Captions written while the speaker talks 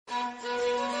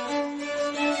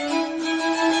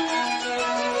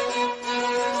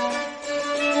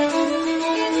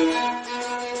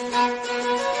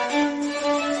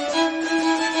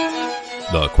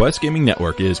Quest Gaming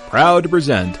Network is proud to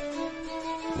present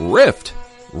Rift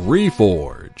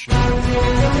Reforged.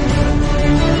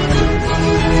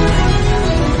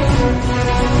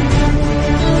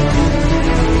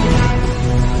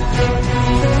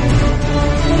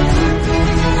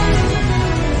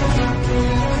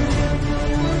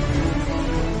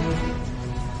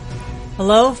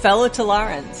 Hello, fellow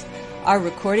Talarans. Our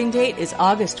recording date is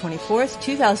August 24th,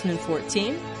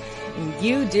 2014. And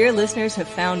you, dear listeners, have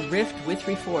found Rift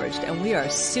Reforged, and we are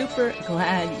super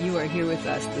glad you are here with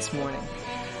us this morning.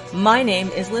 My name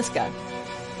is Liska.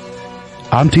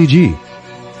 I'm TG.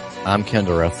 I'm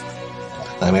Kendareth.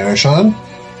 I'm Arishon.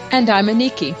 And I'm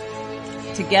Aniki.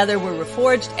 Together we're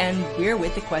Reforged, and we're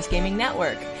with the Quest Gaming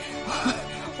Network.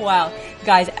 Wow.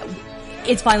 Guys,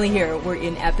 it's finally here. We're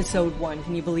in episode 1.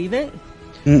 Can you believe it?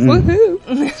 Woohoo!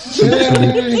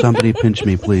 Somebody pinch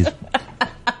me, please.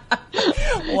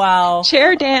 Wow.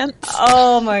 Chair dance.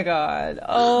 Oh my god.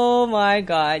 Oh my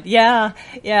god. Yeah.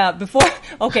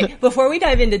 Before we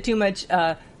dive into too much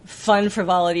fun,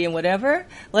 frivolity, and whatever,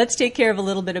 let's take care of a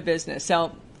little bit of business.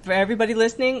 So, for everybody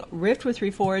listening, Rift with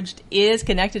Reforged is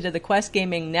connected to the Quest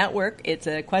Gaming Network. It's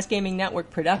a Quest Gaming Network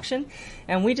production,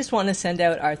 and we just want to send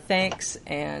out our thanks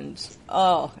and,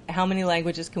 how many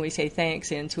languages can we say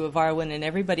thanks in to Avarwin and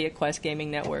everybody at Quest Gaming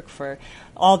Network for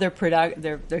all their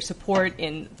support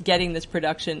in getting this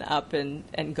production up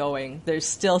and going. There's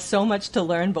still so much to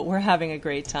learn, but we're having a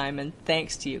great time, and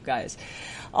thanks to you guys.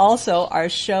 Also, our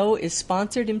show is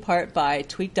sponsored in part by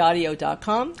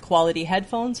tweakedaudio.com, quality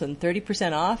headphones and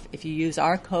 30% off if you use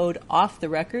our code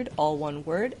OFFTHERECORD, all one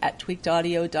word, at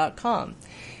tweakedaudio.com.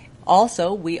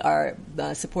 Also, we are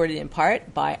supported in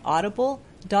part by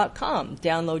audible.com.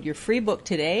 Download your free book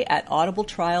today at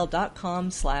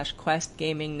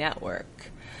audibletrial.com/questgamingnetwork.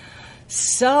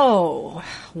 So,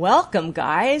 welcome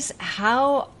guys.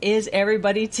 How is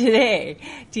everybody today?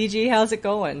 TG, how's it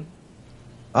going?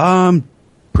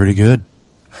 Pretty good.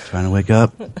 Trying to wake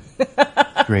up.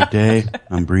 Great day.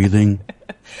 I'm breathing.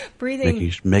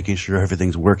 Making sure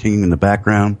everything's working in the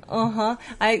background.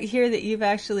 I hear that you've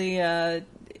actually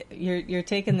you're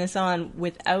taking this on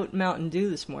without Mountain Dew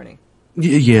this morning.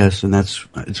 Yes, and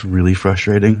it's really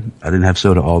frustrating. I didn't have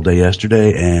soda all day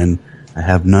yesterday, and I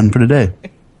have none for today.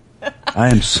 I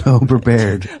am so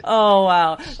prepared. Oh,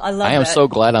 wow. I love that. I am so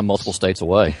glad I'm multiple states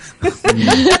away.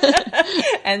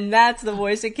 And that's the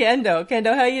voice of Kendo.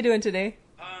 Kendo, how are you doing today?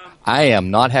 I am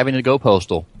not having to go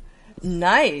postal.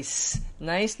 Nice. And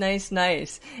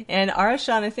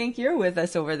Arashan, I think you're with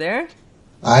us over there.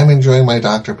 I'm enjoying my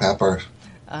Dr. Pepper.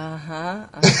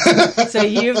 So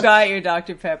you've got your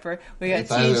Dr. Pepper. We got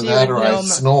it's either TG that or I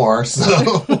snore,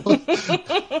 so...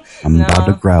 I'm about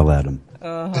to growl at him.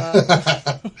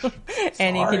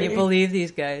 Annie, can you believe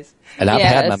these guys? And I've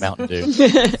had my Mountain Dew.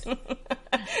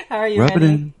 How are you, Rub it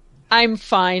Annie? in. I'm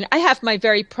fine. I have my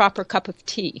very proper cup of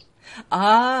tea.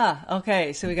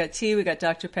 Okay. So we got tea, we got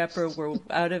Dr. Pepper.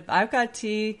 I've got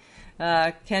tea.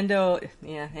 Kendo,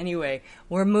 anyway,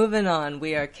 we're moving on.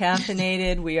 We are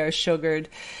caffeinated, we are sugared,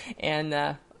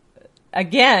 and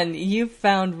again, you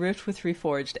found Rift with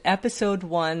Reforged, Episode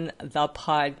 1, the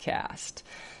podcast.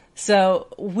 So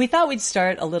we thought we'd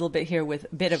start a little bit here with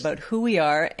a bit about who we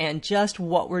are and just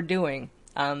what we're doing.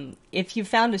 If you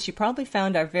found us, you probably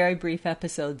found our very brief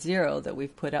episode 0 that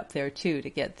we've put up there too to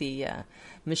get the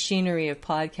machinery of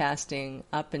podcasting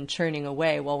up and churning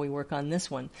away while we work on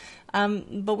this one.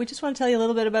 But we just want to tell you a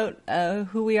little bit about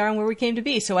who we are and where we came to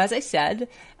be. So as I said,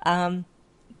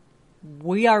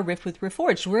 we are Rift with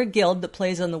Reforged. We're a guild that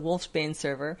plays on the Wolfsbane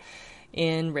server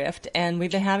in Rift, and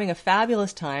we've been having a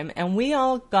fabulous time, and we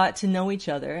all got to know each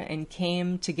other and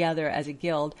came together as a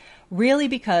guild really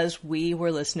because we were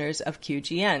listeners of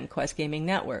QGN, Quest Gaming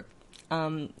Network,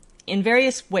 in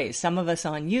various ways. Some of us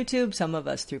on YouTube, some of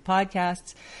us through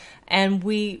podcasts, and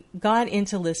we got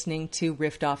into listening to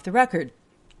Rift Off the Record.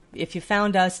 If you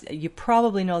found us, you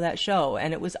probably know that show,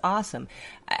 and it was awesome.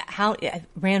 It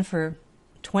ran for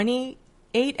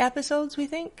 28 episodes, we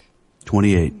think?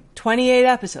 28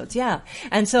 episodes, yeah.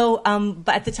 And so,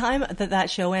 but at the time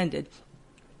that show ended,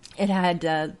 it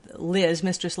had Liz,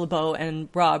 Mistress LeBeau, and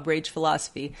Rob, Rage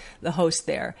Philosophy, the host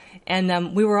there.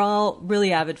 And we were all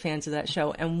really avid fans of that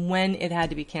show. And when it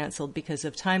had to be canceled because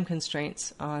of time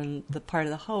constraints on the part of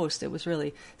the host, it was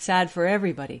really sad for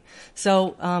everybody.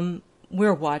 So we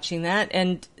were watching that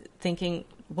and thinking,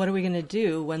 what are we going to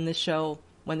do when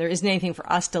there isn't anything for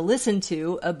us to listen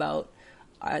to about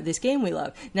this game we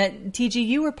love? Now, TG,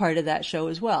 you were part of that show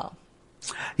as well.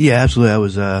 Yeah,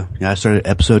 absolutely. I started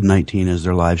episode 19 as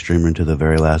their live streamer into the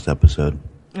very last episode.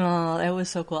 Oh, that was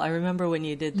so cool. I remember when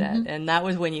you did that, and that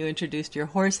was when you introduced your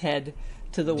horse head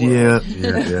to the world. Yeah.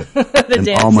 The and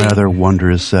dancing. all my other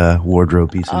wondrous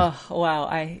wardrobe pieces. Oh,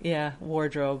 wow.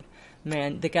 Wardrobe.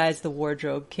 Man, the guy's the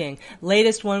wardrobe king.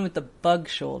 Latest one with the bug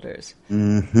shoulders.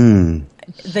 Mm-hmm.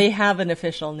 They have an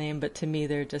official name, but to me,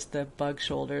 they're just the bug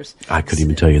shoulders. I couldn't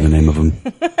even tell you the name of them.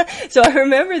 So I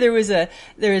remember there was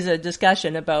a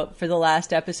discussion for the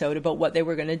last episode about what they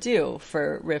were going to do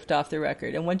for Rift Off the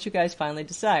Record. And once you guys finally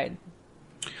decide,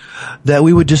 That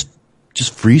we would just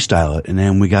freestyle it, and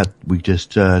then we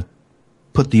just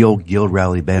put the old guild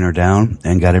rally banner down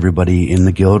and got everybody in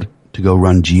the guild to go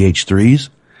run GH3s.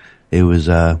 It was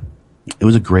a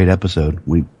great episode.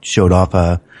 We showed off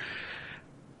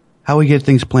how we get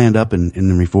things planned up in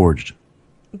Reforged.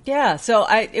 yeah. So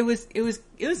it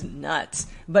was nuts,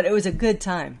 but it was a good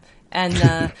time.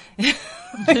 And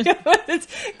it's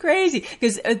crazy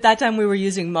because at that time we were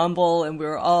using Mumble and we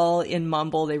were all in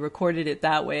Mumble. They recorded it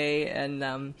that way, and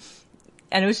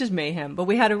it was just mayhem. But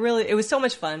we had it was so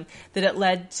much fun that it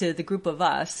led to the group of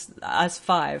us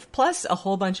 5, plus a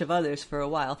whole bunch of others for a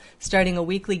while, starting a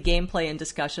weekly gameplay and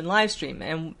discussion live stream.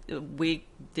 And we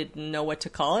didn't know what to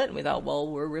call it. We thought, well,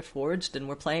 we're Reforged and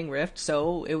we're playing Rift,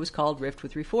 so it was called Rift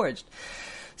with Reforged.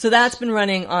 So that's been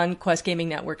running on Quest Gaming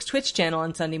Network's Twitch channel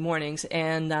on Sunday mornings,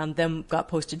 and then got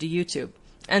posted to YouTube.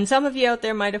 And some of you out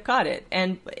there might have caught it,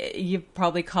 and you've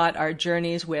probably caught our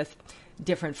journeys with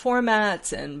different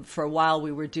formats, and for a while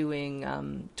we were doing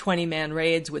 20-man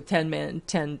raids with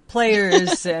 10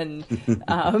 players, and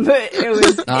it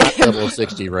was Not level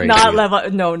 60 raids. not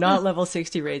level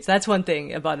 60 raids. That's one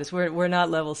thing about us. We're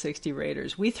not level 60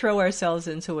 raiders. We throw ourselves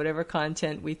into whatever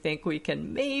content we think we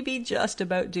can maybe just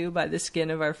about do by the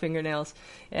skin of our fingernails,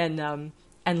 and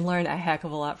learn a heck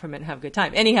of a lot from it and have a good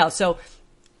time. Anyhow, so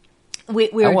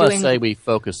we I were want doing. to say we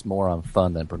focus more on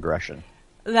fun than progression.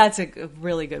 That's a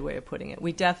really good way of putting it.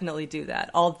 We definitely do that.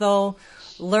 Although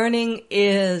learning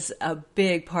is a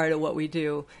big part of what we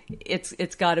do, it's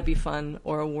got to be fun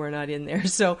or we're not in there.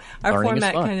 So our Learning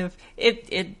format is fun. kind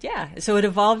of so it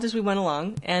evolved as we went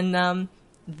along, and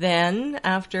then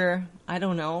after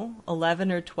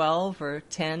 11 or 12 or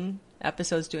 10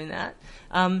 episodes doing that,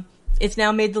 it's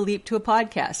now made the leap to a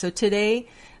podcast. So today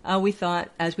we thought,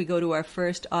 as we go to our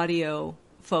first audio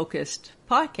focused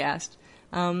podcast,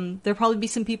 there'll probably be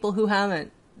some people who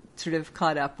haven't sort of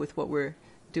caught up with what we're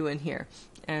doing here.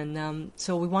 And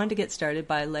so we wanted to get started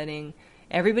by letting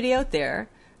everybody out there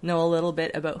know a little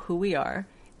bit about who we are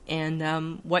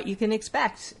and what you can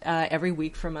expect every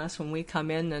week from us when we come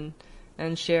in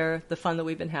and share the fun that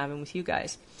we've been having with you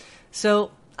guys.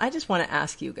 So I just want to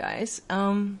ask you guys,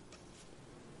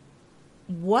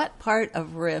 what part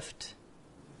of Rift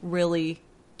really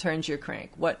turns your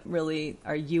crank? What really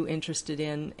are you interested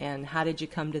in, and how did you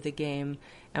come to the game,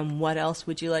 and what else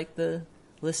would you like the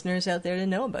listeners out there to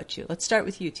know about you? Let's start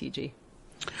with you, TG.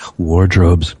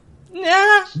 Wardrobes.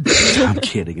 Nah. I'm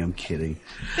kidding.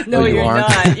 No, you you're aren't?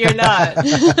 not. You're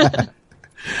not.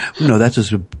 No, that's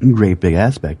just a great big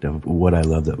aspect of what I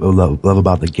love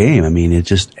about the game. I mean, it's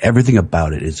just everything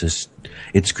about it.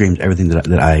 It screams everything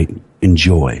that I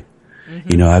enjoy. Mm-hmm.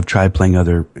 You know, I've tried playing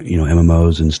other,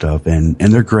 MMOs and stuff, and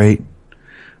they're great,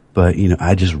 but,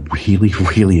 I just really,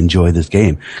 really enjoy this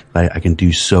game. I can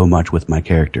do so much with my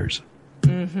characters.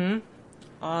 Mm-hmm.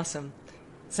 Awesome.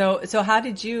 So how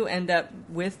did you end up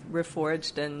with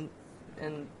Reforged, and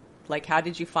how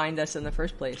did you find us in the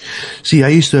first place? See,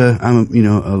 I'm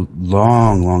a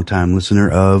long time listener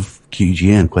of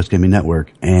QGN, Quest Gaming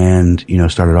Network, and,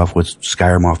 started off with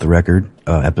Skyrim Off the Record,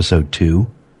 episode 2.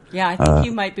 Yeah, I think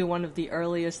you might be one of the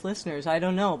earliest listeners. I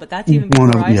don't know, but that's even before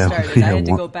I started. I had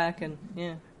to go back and,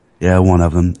 Yeah, one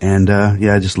of them. And,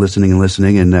 just listening,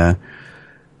 and,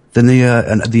 then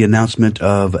the announcement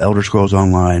of Elder Scrolls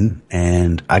Online,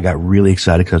 and I got really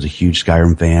excited because I was a huge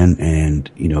Skyrim fan and,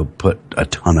 put a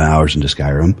ton of hours into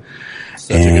Skyrim.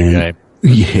 Such a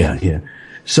good game. Yeah.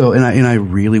 So, and I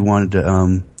really wanted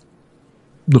to,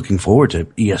 looking forward to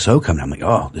ESO coming. I'm like,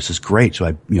 oh, this is great. So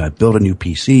I built a new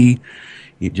PC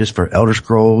just for Elder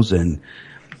Scrolls, and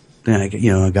then I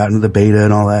got into the beta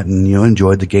and all that, and,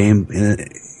 enjoyed the game.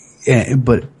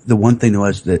 But the one thing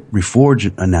was that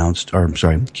QGN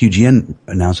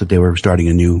announced that they were starting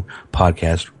a new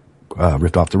podcast,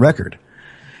 Rift Off the Record,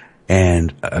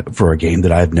 and for a game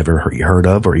that I've never heard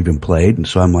of or even played. And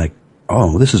so I'm like,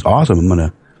 oh, this is awesome.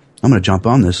 I'm gonna jump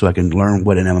on this so I can learn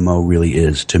what an MMO really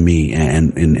is to me,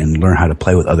 and learn how to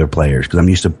play with other players, because I'm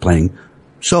used to playing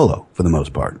solo for the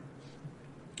most part.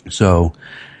 So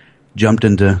jumped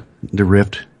into the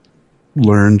Rift,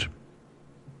 learned.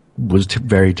 Was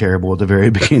very terrible at the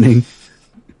very beginning.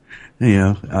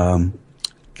 I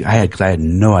had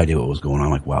no idea what was going on.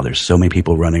 Like, wow, there's so many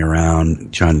people running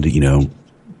around trying to,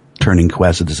 turning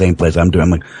quests at the same place I'm doing.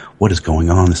 I'm like, what is going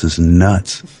on? This is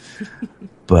nuts.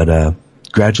 But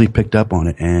gradually picked up on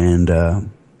it, and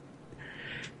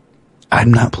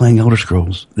I'm not playing Elder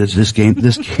Scrolls. This game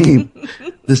is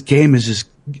just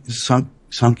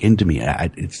sunk into me. I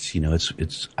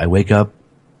wake up,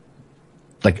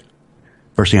 like,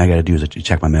 first thing I got to do is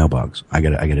check my mailbox. I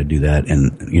got to do that,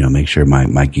 and make sure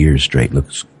my gear is straight,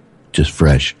 looks just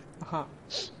fresh.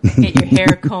 Get your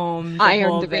hair combed,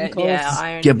 iron the wrinkles.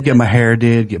 yeah, get my hair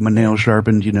did, get my nails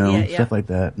sharpened, stuff like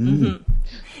that. Mm.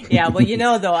 Yeah,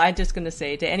 well, though, I'm just going to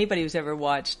say to anybody who's ever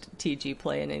watched TG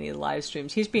play in any of the live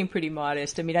streams, he's being pretty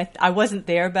modest. I mean, I wasn't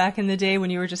there back in the day when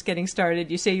you were just getting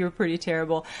started. You say you were pretty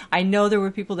terrible. I know there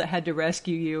were people that had to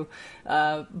rescue you,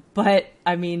 but,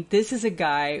 I mean, this is a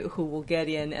guy who will get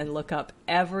in and look up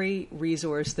every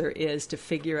resource there is to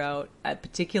figure out a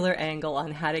particular angle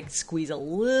on how to squeeze a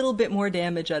little bit more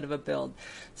damage out of a build.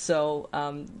 So,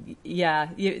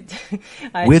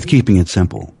 with keeping it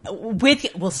simple.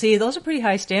 See, those are pretty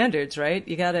high standards, right?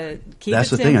 You got to keep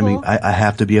That's it the simple. thing. I mean, I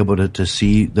have to be able to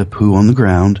see the poo on the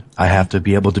ground. I have to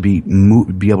be able to be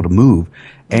able to move,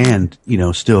 and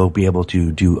still be able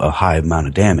to do a high amount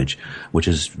of damage, which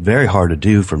is very hard to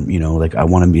do. From I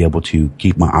want to be able to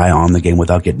keep my eye on the game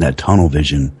without getting that tunnel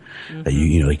vision. That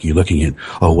you're looking at,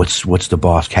 what's the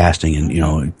boss casting,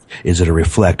 and is it a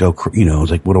reflect?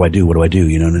 It's like, what do I do?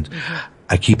 And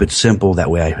I keep it simple. That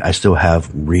way I still have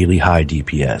really high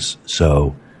DPS.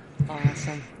 So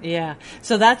awesome. Yeah.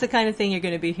 So that's the kind of thing you're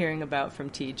going to be hearing about from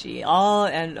TG.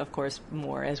 And of course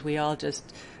more, as we all just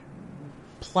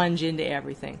plunge into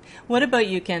everything. What about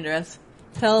you, Kendra?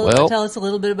 Tell us a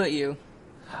little bit about you.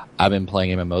 I've been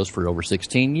playing MMOs for over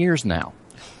 16 years now.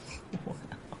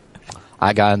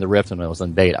 I got into Rift when it was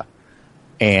in beta.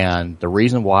 And the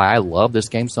reason why I love this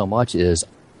game so much is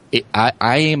I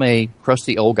am a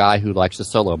crusty old guy who likes to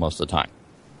solo most of the time.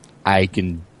 I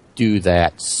can do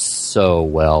that so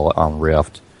well on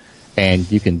Rift,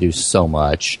 and you can do so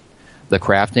much. The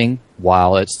crafting,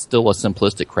 while it's still a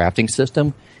simplistic crafting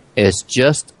system, is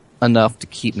just enough to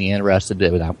keep me interested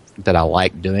that I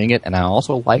like doing it, and I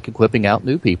also like equipping out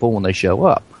new people when they show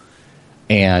up.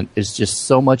 And it's just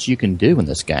so much you can do in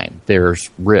this game. There's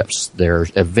rifts,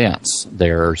 there's events,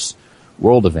 there's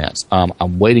world events.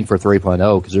 I'm waiting for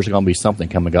 3.0 because there's going to be something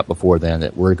coming up before then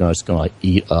that we're just going to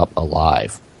eat up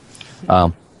alive.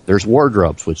 There's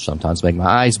wardrobes, which sometimes make my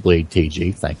eyes bleed,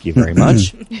 TG. Thank you very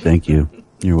much. Thank you.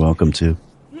 You're welcome to.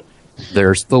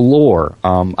 There's the lore.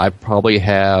 I probably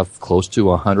have close to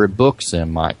 100 books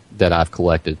that I've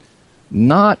collected.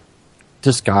 Not to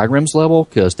Skyrim's level,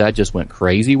 because that just went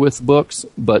crazy with books,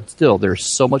 but still,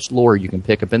 there's so much lore you can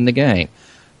pick up in the game.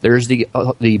 There's the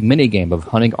mini game of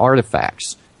hunting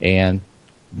artifacts, and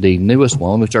the newest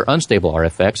one, which are unstable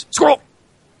artifacts. Squirrel!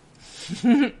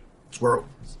 Squirrel.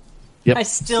 Yep. I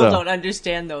still don't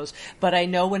understand those, but I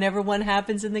know whenever one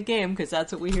happens in the game, because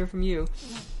that's what we hear from you.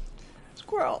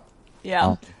 Squirrel.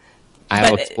 Yeah.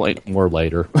 I'll explain more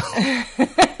later.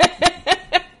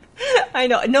 I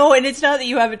know. No, and it's not that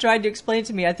you haven't tried to explain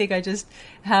to me. I think I just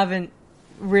haven't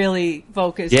really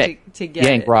focused to get it. You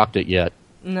ain't rocked it yet.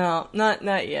 No,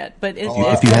 not yet. But if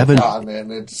you haven't, man,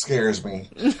 it scares me.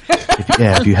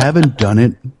 if you haven't done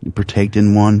it, partaked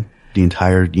in one, the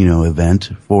entire event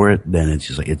for it, then it's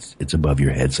just like it's above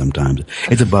your head. Sometimes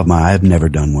it's above my. I've never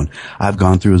done one. I've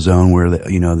gone through a zone where the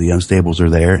unstables are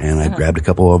there, and I've grabbed a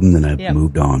couple of them, then I've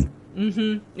moved on.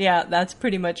 Mm-hmm. Yeah, that's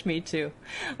pretty much me too.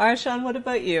 Arshan, what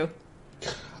about you?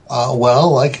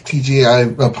 Like TG,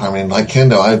 like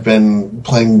Kendo, I've been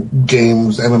playing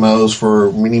games, MMOs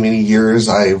for many, many years.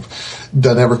 I've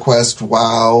done EverQuest,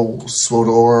 WoW,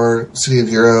 SWTOR, City of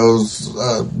Heroes,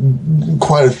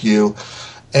 quite a few.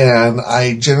 And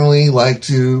I generally like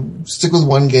to stick with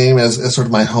one game as sort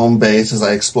of my home base as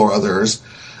I explore others.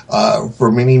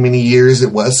 For many, many years,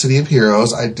 it was City of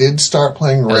Heroes. I did start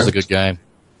playing Rift. That was a good game.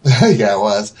 Yeah, it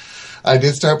was. I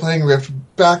did start playing Rift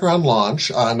back around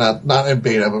launch, not in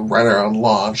beta, but right around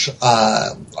launch.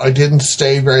 I didn't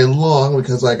stay very long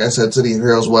because, like I said, City of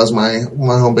Heroes was my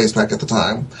home base back at the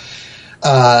time.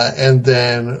 And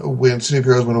then when City of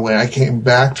Heroes went away, I came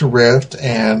back to Rift,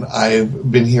 and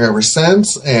I've been here ever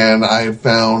since. And I've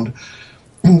found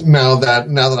now that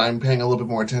I'm paying a little bit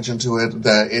more attention to it,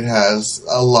 that it has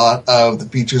a lot of the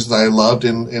features that I loved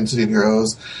in City of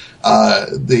Heroes.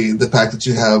 The fact that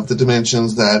you have the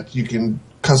dimensions that you can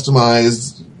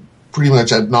customize pretty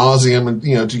much ad nauseum and,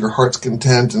 to your heart's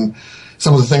content, and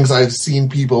some of the things I've seen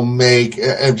people make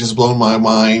have just blown my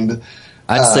mind.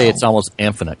 I'd say it's almost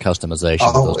infinite customization.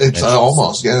 Oh, it's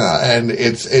almost, yeah. And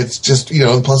it's just,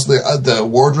 plus the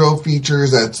wardrobe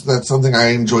features, that's something I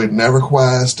enjoyed in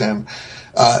EverQuest, and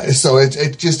So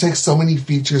it just takes so many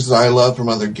features that I love from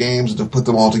other games to put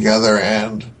them all together,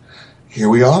 and here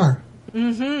we are.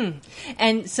 Mm-hmm.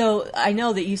 And so I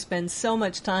know that you spend so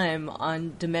much time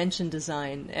on dimension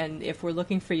design, and if we're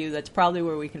looking for you, that's probably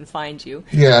where we can find you.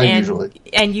 Yeah, usually.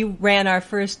 And you ran our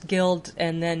first guild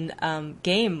and then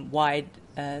game-wide,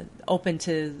 open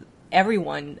to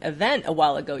everyone event a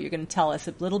while ago. You're going to tell us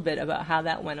a little bit about how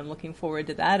that went. I'm looking forward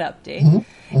to that update.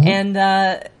 Mm-hmm.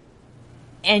 Mm-hmm.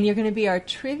 And you're going to be our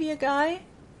trivia guy.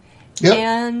 Yep.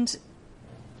 And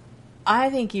I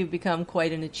think you've become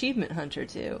quite an achievement hunter,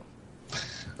 too.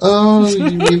 Oh, you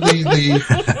mean the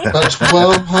about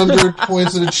 1,200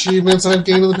 points and achievements I've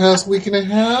gained in the past week and a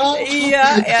half?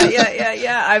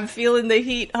 Yeah. I'm feeling the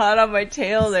heat hot on my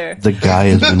tail there. The guy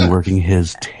has been working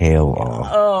his tail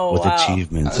off with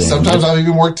achievements. Sometimes I'll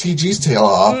even work TG's tail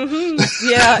off. Mm-hmm.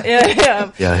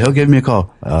 Yeah. Yeah, he'll give me a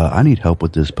call. I need help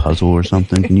with this puzzle or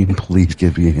something. Can you please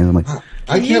give me a hand? I'm like,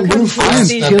 I can't move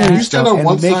fast enough. You stand on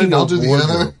one side and I'll do the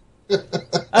other.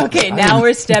 Okay, now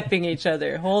we're stepping each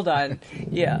other. Hold on.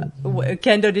 Yeah.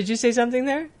 Kendo, did you say something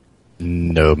there?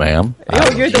 No, ma'am.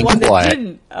 Oh, you're the one that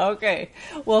didn't. Okay.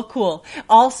 Well, cool.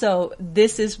 Also,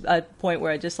 this is a point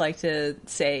where I'd just like to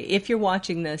say, if you're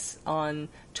watching this on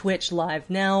Twitch live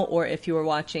now, or if you are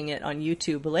watching it on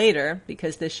YouTube later,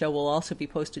 because this show will also be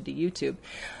posted to YouTube,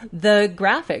 the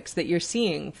graphics that you're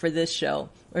seeing for this show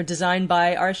are designed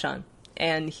by Arshan.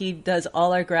 And he does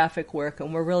all our graphic work,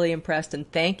 and we're really impressed.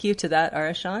 And thank you to that,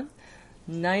 Arshan.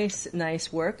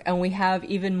 Nice work. And we have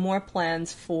even more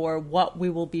plans for what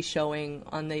we will be showing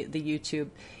on the YouTube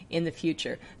in the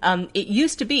future. It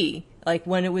used to be, like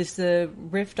when it was the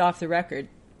Rift Off the Record,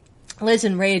 Liz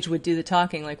and Rage would do the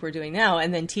talking like we're doing now,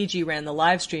 and then TG ran the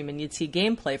live stream, and you'd see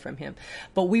gameplay from him.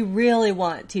 But we really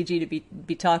want TG to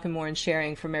be talking more and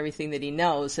sharing from everything that he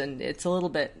knows, and it's a little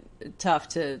bit tough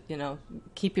to,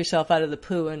 keep yourself out of the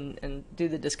poo and do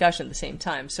the discussion at the same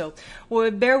time. So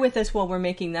bear with us while we're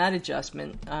making that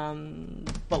adjustment.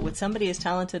 But with somebody as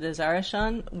talented as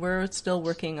Arshan, we're still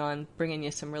working on bringing you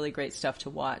some really great stuff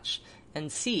to watch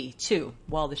and see, too,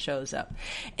 while the show's up.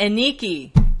 And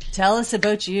Nikki, tell us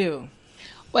about you.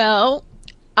 Well,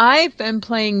 I've been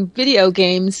playing video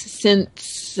games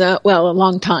since, a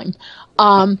long time.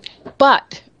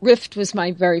 But Rift was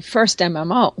my very first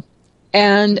MMO.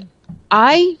 And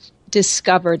I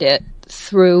discovered it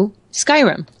through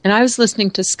Skyrim. And I was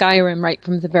listening to Skyrim right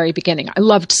from the very beginning. I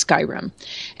loved Skyrim.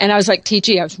 And I was like,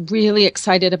 TG, I was really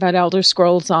excited about Elder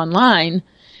Scrolls Online.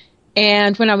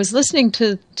 And when I was listening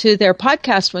to their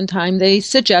podcast one time, they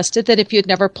suggested that if you'd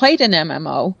never played an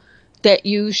MMO, that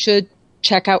you should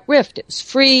check out Rift. It was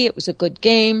free. It was a good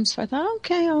game. So I thought,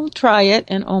 okay, I'll try it.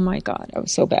 And oh my God, I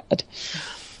was so bad.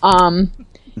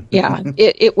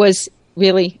 It was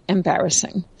really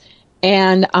embarrassing.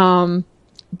 And,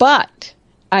 but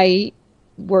I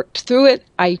worked through it.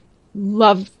 I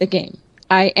loved the game.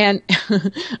 And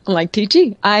like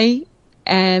TG, I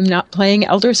am not playing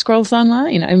Elder Scrolls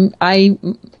Online. My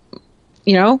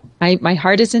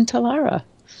heart is in Talara.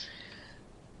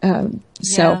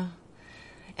 So.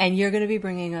 And you're going to be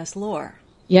bringing us lore.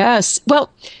 Yes.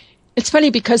 Well, it's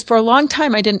funny because for a long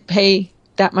time I didn't pay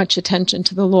that much attention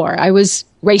to the lore. I was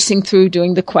racing through,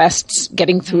 doing the quests,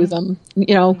 getting through them,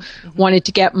 wanted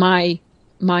to get my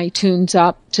tunes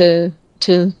up to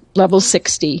level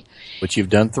 60. Which you've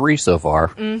done 3 so far.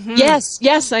 Mm-hmm.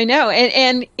 Yes, I know.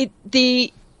 And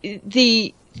the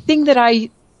thing that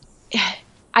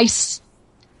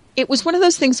it was one of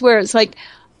those things where it's like,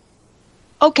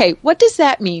 okay, what does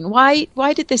that mean? Why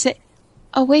did they say,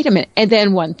 oh, wait a minute. And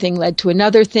then one thing led to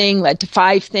another thing, led to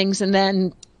 5 things, and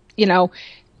then,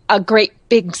 a great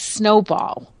big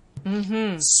snowball.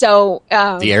 Mm-hmm. So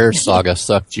the Air Saga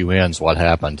sucked you in is what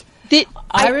happened.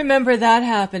 I remember that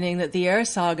happening, that the Air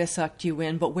Saga sucked you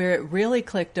in, but where it really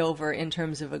clicked over in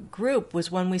terms of a group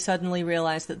was when we suddenly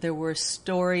realized that there were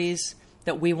stories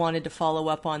that we wanted to follow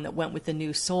up on that went with the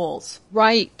new Souls.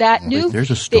 Right. There's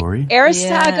a story. The Air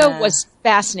Saga was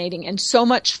fascinating and so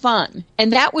much fun.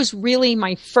 And that was really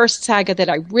my first saga that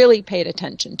I really paid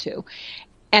attention to.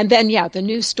 And then, the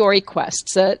new story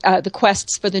quests, the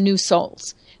quests for the new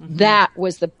Souls. Mm-hmm. That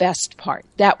was the best part.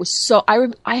 That was so,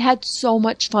 I had so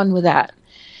much fun with that.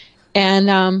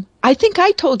 And I think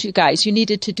I told you guys you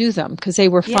needed to do them because they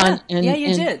were fun. You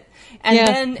did.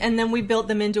 And then we built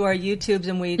them into our YouTubes,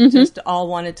 and we just all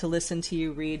wanted to listen to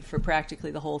you read for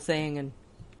practically the whole thing. And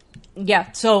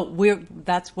so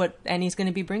that's what Annie's going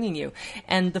to be bringing you.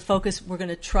 And the focus, we're going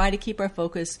to try to keep our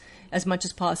focus as much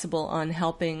as possible on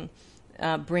helping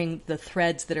bring the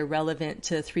threads that are relevant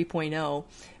to 3.0,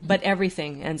 but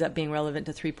everything ends up being relevant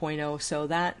to 3.0. So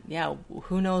that,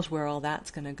 who knows where all that's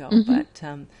going to go. Mm-hmm.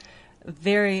 But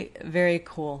Very, very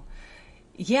cool.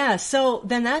 Yeah, so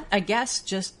then that, I guess,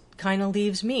 just kind of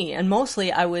leaves me. And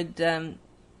mostly I would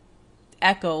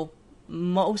echo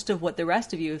most of what the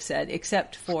rest of you have said,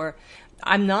 except for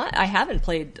I haven't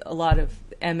played a lot of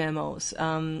MMOs.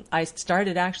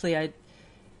 I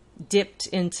dipped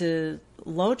into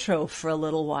Lotro for a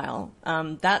little while.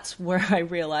 That's where I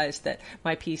realized that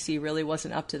my PC really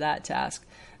wasn't up to that task.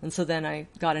 And so then I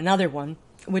got another one,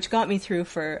 which got me through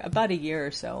for about a year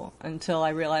or so until I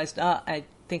realized, I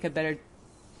think I better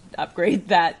upgrade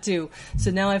that too.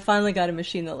 So now I finally got a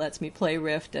machine that lets me play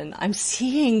Rift, and I'm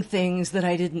seeing things that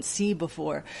I didn't see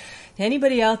before. To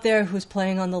anybody out there who's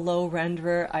playing on the low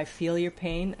renderer, I feel your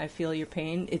pain.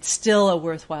 It's still a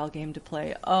worthwhile game to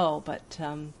play.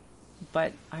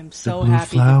 But I'm so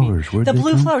happy flowers. to be the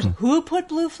blue flowers. From? Who put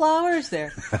blue flowers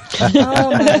there?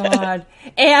 Oh my God!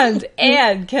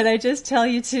 And can I just tell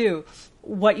you too,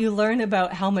 what you learn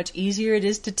about how much easier it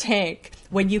is to tank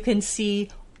when you can see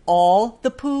all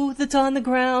the poo that's on the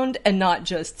ground and not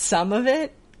just some of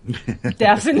it.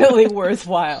 Definitely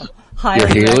worthwhile. Highly your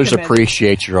healers recommend.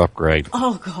 appreciate your upgrade.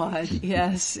 Oh God,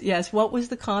 yes. What was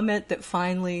the comment that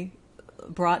finally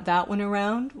brought that one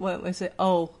around? What was it?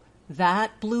 Oh,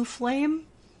 that blue flame?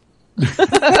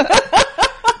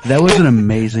 That was an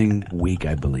amazing week,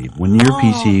 I believe, when your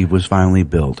PC was finally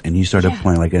built and you started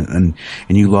playing and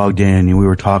you logged in and we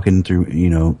were talking through,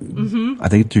 I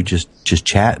think through just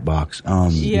chat box,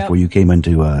 before you came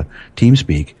into,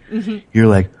 TeamSpeak. You're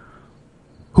like,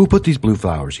 who put these blue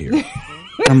flowers here?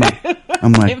 I'm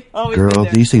like, girl,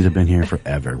 these things have been here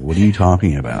forever. What are you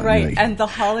talking about? Right. Like, and the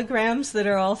holograms that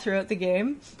are all throughout the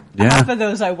game, Yeah. half of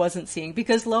those I wasn't seeing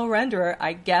because low renderer,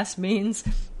 I guess, means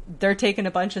they're taking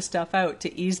a bunch of stuff out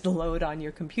to ease the load on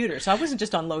your computer. So I wasn't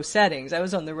just on low settings. I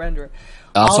was on the renderer.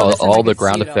 Also, all the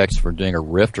ground see effects for doing a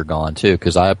Rift are gone, too,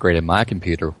 because I upgraded my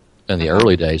computer in the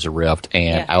early days of Rift,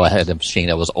 and I had a machine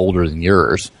that was older than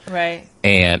yours. Right.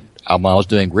 And when I was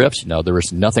doing Rifts, there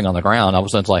was nothing on the ground. I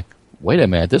was like, wait a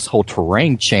minute, this whole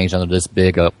terrain changed under this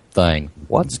big up thing.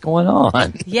 What's going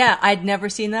on? Yeah, I'd never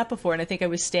seen that before, and I think I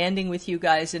was standing with you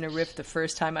guys in a Rift the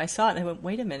first time I saw it, and I went,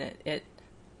 wait a minute, it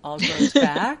all goes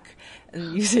back?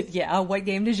 And you said, yeah, what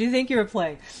game did you think you were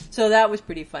playing? So that was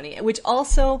pretty funny, which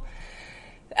also,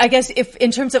 I guess, if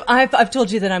in terms of, I've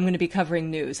told you that I'm going to be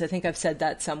covering news. I think I've said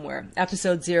that somewhere.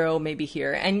 Episode 0 maybe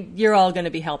here, and you're all going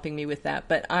to be helping me with that,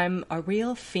 but I'm a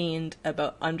real fiend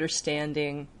about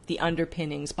understanding the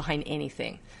underpinnings behind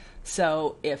anything.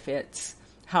 So if it's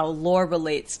how lore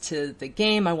relates to the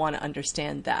game, I want to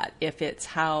understand that. If it's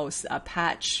how a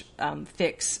patch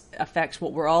fix affects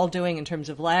what we're all doing in terms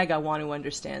of lag, I want to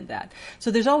understand that. So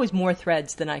there's always more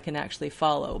threads than I can actually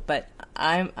follow, but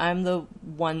I'm the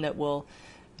one that will,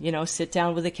 sit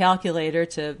down with a calculator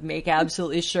to make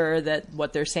absolutely sure that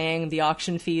what they're saying the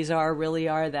auction fees really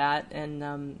are that.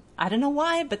 And I don't know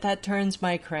why, but that turns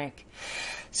my crank.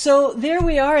 So there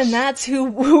we are, and that's who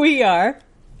we are.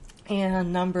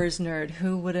 And numbers nerd,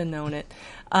 who would have known it?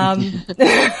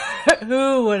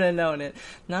 Who would have known it?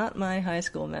 Not my high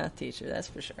school math teacher, that's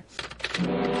for sure.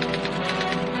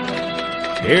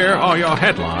 Here are your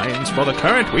headlines for the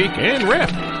current week in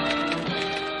Rift.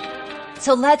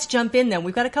 So let's jump in then.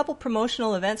 We've got a couple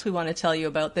promotional events we want to tell you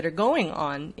about that are going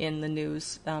on in the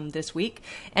news this week.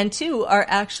 And 2 are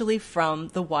actually from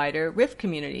the wider Rift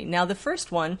community. Now, the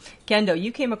first one, Kendo,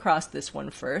 you came across this one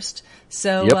first.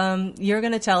 So you're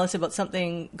going to tell us about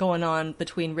something going on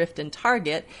between Rift and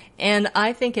Target. And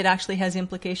I think it actually has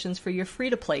implications for your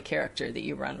free-to-play character that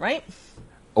you run, right?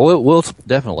 Oh, it will,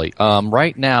 definitely.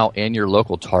 Right now, in your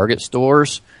local Target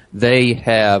stores, they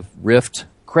have Rift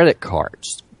credit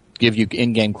cards. Give you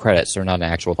in-game credits. They're not an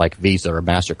actual like Visa or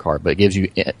MasterCard, but it gives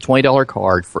you a $20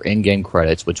 card for in-game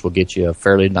credits, which will get you a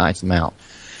fairly nice amount.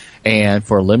 And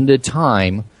for a limited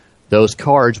time, those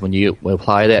cards, when you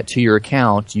apply that to your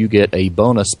account, you get a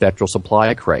bonus Spectral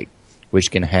Supply Crate,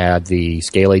 which can have the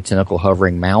Scaly Tentacle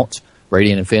Hovering Mount,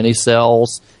 Radiant Infinity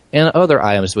Cells, and other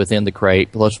items within the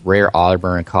crate, plus rare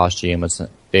Aberrant costume.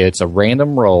 It's a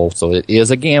random roll, so it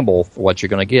is a gamble for what you're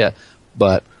going to get.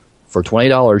 But for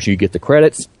 $20, you get the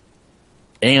credits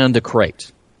and the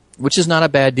crate, which is not a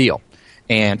bad deal.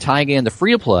 And tying in the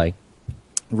free-to-play,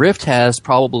 Rift has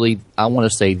probably, I want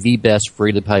to say, the best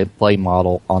free-to-play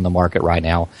model on the market right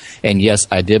now. And yes,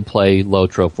 I did play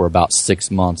Lotro for about 6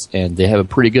 months, and they have a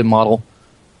pretty good model.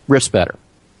 Rift's better.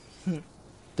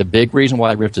 The big reason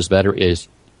why Rift is better is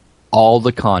all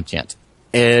the content.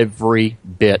 Every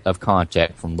bit of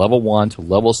content, from level 1 to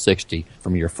level 60,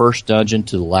 from your first dungeon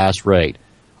to the last raid.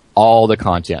 All the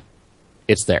content.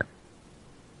 It's there.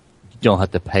 You don't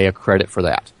have to pay a credit for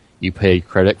that. You pay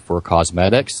credit for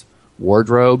cosmetics,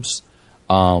 wardrobes,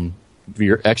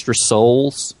 your extra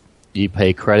souls, you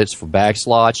pay credits for bag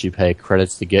slots, you pay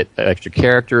credits to get extra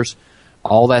characters.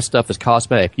 All that stuff is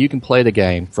cosmetic. You can play the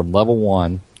game from level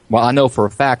 1. Well, I know for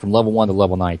a fact from level 1 to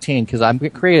level 19 because I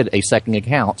created a second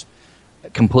account,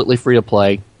 completely free to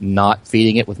play, not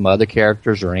feeding it with my other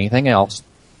characters or anything else,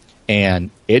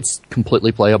 and it's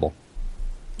completely playable.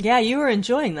 Yeah, you were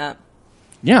enjoying that.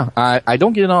 Yeah, I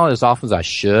don't get it on as often as I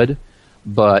should,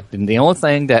 but the only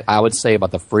thing that I would say about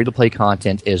the free-to-play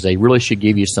content is they really should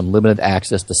give you some limited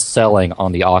access to selling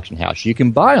on the auction house. You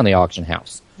can buy on the auction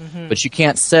house, but you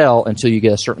can't sell until you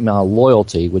get a certain amount of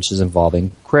loyalty, which is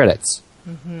involving credits.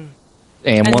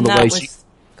 And one of the ways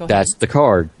that's the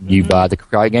card. You buy the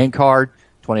game card,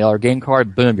 $20 game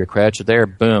card, boom, your credits are there,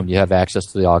 boom, you have access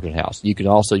to the auction house. You can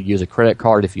also use a credit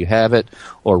card if you have it,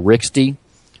 or Rixty.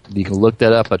 You can look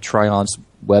that up at Trion's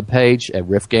webpage at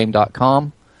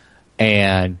riftgame.com,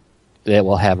 and it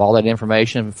will have all that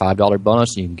information, $5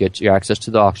 bonus, and you can get your access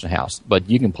to the auction house. But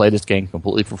you can play this game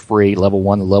completely for free, level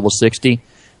 1 to level 60,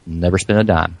 never spend a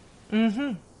dime.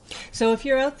 So if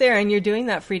you're out there and you're doing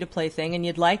that free-to-play thing and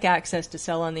you'd like access to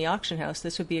sell on the auction house,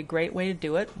 this would be a great way to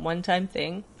do it, one-time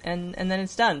thing, and then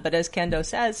it's done. But as Kendo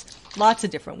says, lots of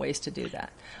different ways to do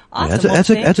that. Awesome.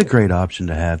 That's a great option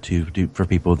to have for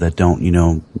people that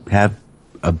don't, have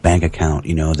a bank account,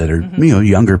 that are,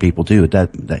 younger people too.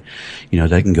 That they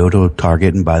can go to a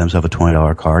Target and buy themselves a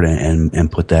 $20 card and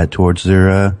put that towards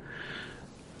their,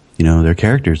 their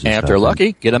characters. And if they're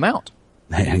lucky, get them out.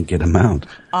 And get them out.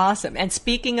 Awesome. And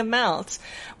speaking of mounts,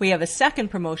 we have a second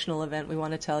promotional event we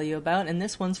want to tell you about, and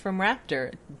this one's from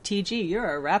Raptor. TG,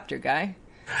 you're a Raptor guy.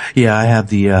 Yeah, I have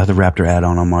the Raptor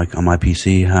add-on on my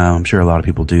PC. I'm sure a lot of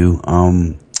people do.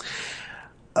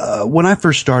 When I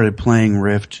first started playing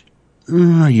Rift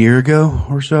a year ago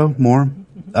or so, more,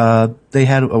 they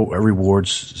had a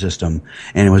rewards system,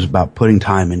 and it was about putting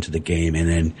time into the game, and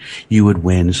then you would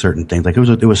win certain things. Like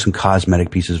there was some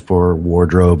cosmetic pieces for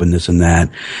wardrobe and this and that,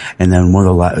 and then one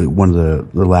of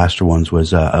the last ones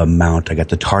was a mount. I got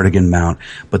the Tardigan mount,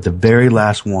 but the very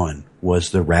last one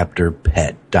was the Raptor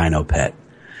pet, Dino pet.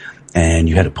 And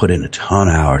you had to put in a ton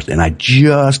of hours, and I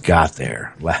just got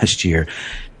there last year.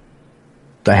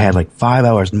 I had like 5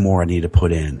 hours more I needed to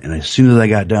put in. And as soon as I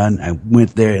got done, I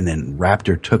went there, and then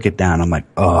Raptor took it down. I'm like,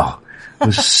 oh, I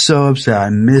was so upset.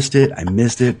 I missed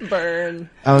it. Burn.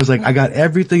 I was like, I got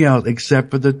everything else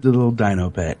except for the little Dino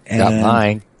pet. And got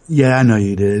mine. Yeah, I know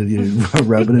you did. You were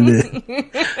rubbing it in.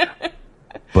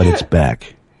 But it's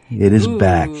back. It is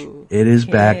back. It is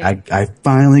back. I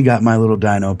finally got my little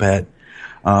Dino pet.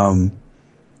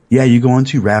 Yeah, you go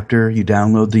into Raptor, you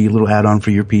download the little add-on for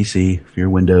your PC, for your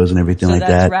Windows and everything like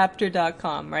that. So that's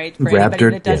Raptor.com, right? For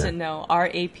anybody that doesn't know,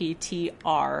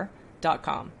 RAPTR.com.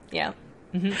 Yeah.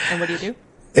 And what do you do?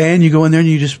 And you go in there and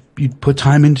you put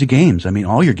time into games. I mean,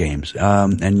 all your games.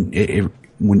 And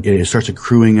when it starts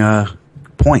accruing,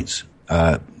 points,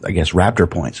 I guess Raptor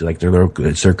points, like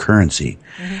it's their currency.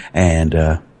 And,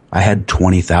 I had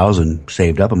 20,000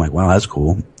 saved up. I'm like, wow, that's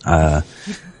cool.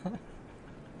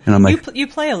 And I'm like, you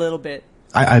play a little bit.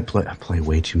 I play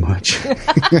way too much.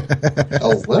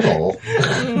 A little.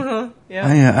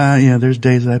 Yeah. There's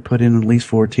days that I put in at least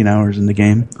 14 hours in the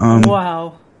game.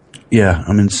 Wow. Yeah,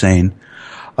 I'm insane.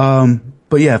 But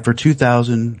yeah, for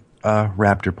 2,000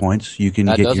 Raptor points, you can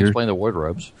that get does your explain the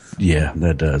wardrobes. Yeah,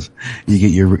 that does.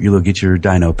 You'll get your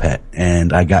Dino pet,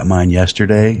 and I got mine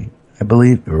yesterday, I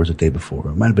believe, or was it the day before?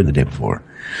 It might have been the day before.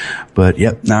 But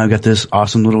yep, now I've got this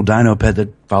awesome little Dino pet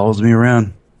that follows me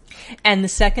around. And the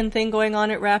second thing going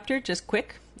on at Raptor, just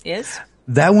quick, is?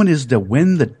 That one is to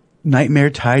win the Nightmare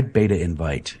Tide beta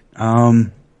invite.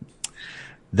 That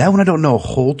one I don't know a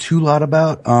whole too lot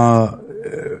about.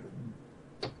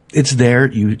 It's there.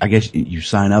 I guess you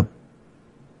sign up.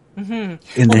 And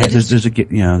there's a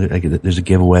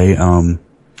giveaway. There's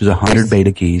 100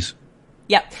 beta keys.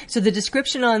 Yeah. So the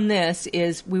description on this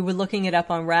is, we were looking it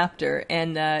up on Raptor,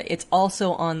 and it's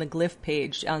also on the glyph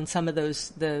page on some of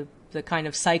those the kind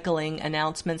of cycling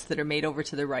announcements that are made over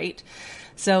to the right.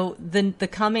 So the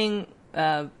coming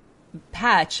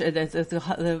patch,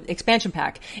 the expansion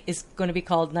pack, is going to be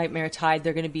called Nightmare Tide.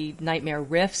 They're going to be Nightmare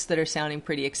Rifts that are sounding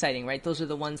pretty exciting, right? Those are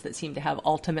the ones that seem to have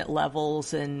ultimate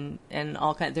levels and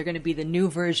all kind. They're going to be the new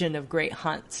version of Great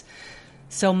Hunts.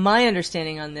 So my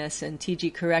understanding on this, and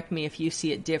TG, correct me if you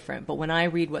see it different, but when I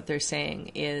read what they're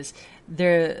saying is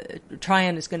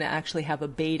Trion is going to actually have a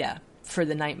beta for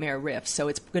the Nightmare Rifts. So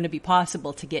it's going to be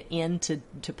possible to get in to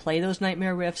play those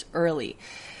Nightmare Rifts early.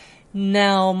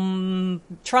 Now,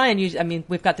 try and use, I mean,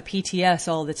 we've got the PTS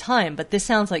all the time, but this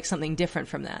sounds like something different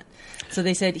from that. So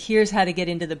they said, here's how to get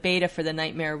into the beta for the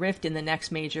Nightmare Rift in the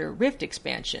next major Rift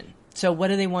expansion. So what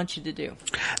do they want you to do?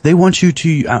 They want you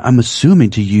to, I'm assuming,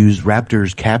 to use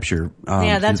Raptor's capture.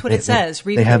 Yeah, that's what it says.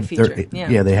 Replay they have feature.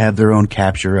 Yeah, they have their own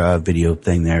capture video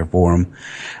thing there for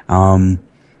them.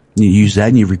 You use that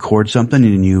and you record something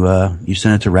and you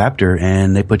send it to Raptor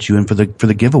and they put you in for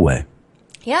the giveaway.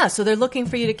 Yeah, so they're looking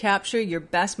for you to capture your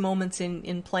best moments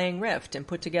in playing Rift and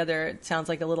put together, it sounds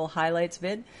like a little highlights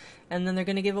vid, and then they're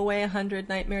going to give away 100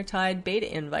 Nightmare Tide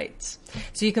beta invites.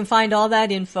 So you can find all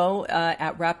that info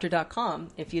at Raptor.com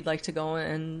if you'd like to go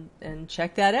and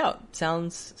check that out.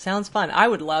 Sounds fun. I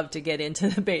would love to get into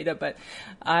the beta, but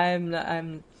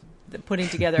I'm putting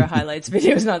together a highlights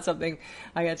video is not something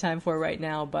I got time for right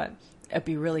now, but it'd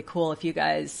be really cool if you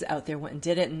guys out there went and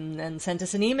did it and sent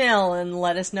us an email and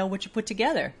let us know what you put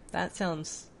together. That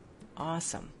sounds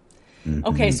awesome. Mm-hmm.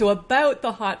 Okay, so about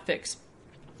the hotfix.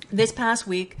 This past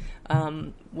week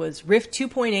was Rift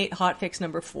 2.8 hotfix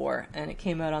number 4, and it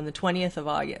came out on the 20th of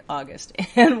August.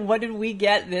 And what did we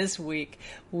get this week?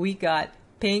 We got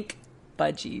pink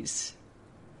budgies.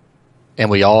 And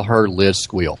we all heard Liz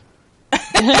squeal.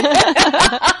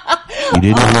 You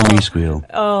didn't hear me squeal.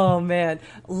 Oh, man.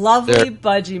 Lovely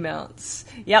budgie mounts.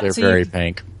 Yep. They're very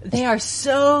pink. They are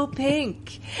so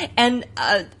pink. And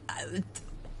I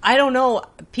don't know.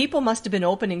 People must have been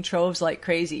opening troves like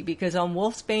crazy because on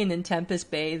Wolfsbane and Tempest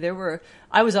Bay,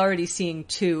 I was already seeing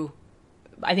 2,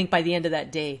 I think, by the end of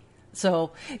that day.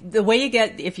 So the way you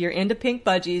get, if you're into pink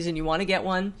budgies and you want to get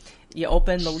one, you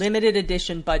open the limited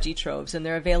edition budgie troves, and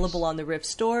they're available on the Rift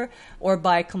store or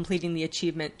by completing the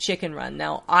achievement Chicken Run.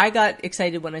 Now, I got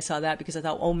excited when I saw that because I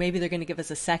thought, oh, maybe they're going to give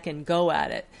us a second go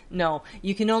at it. No,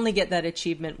 you can only get that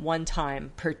achievement one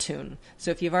time per tune.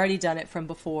 So if you've already done it from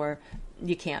before,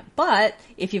 you can't. But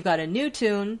if you've got a new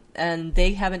tune and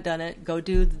they haven't done it, go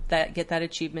do that, get that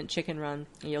achievement Chicken Run,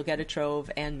 and you'll get a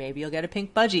trove, and maybe you'll get a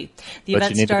pink budgie.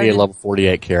 But you need to be a level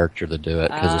 48 character to do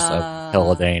it because it's a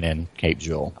Helidane and Cape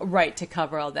Jewel. Right, to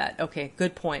cover all that. Okay,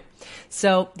 good point.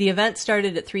 So the event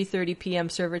started at 3:30 p.m.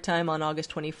 server time on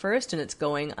August 21st, and it's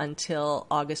going until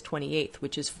August 28th,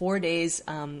 which is 4 days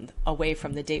away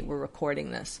from the date we're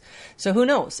recording this. So who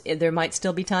knows? There might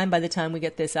still be time by the time we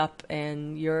get this up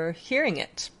and you're hearing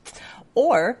it.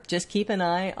 Or just keep an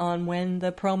eye on when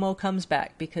the promo comes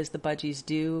back, because the budgies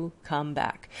do come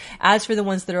back. As for the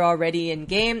ones that are already in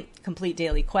game, complete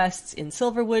daily quests in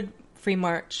Silverwood, Free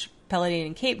March, Paladin,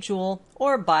 and Cape Jewel,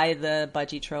 or buy the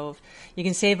budgie trove. You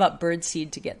can save up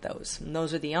Birdseed to get those. And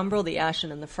those are the Umbral, the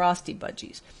Ashen, and the Frosty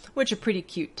budgies, which are pretty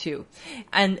cute too.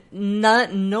 And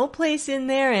no place in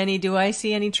there, Annie, do I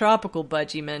see any tropical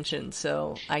budgie mentioned.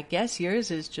 So I guess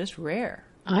yours is just rare.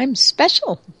 I'm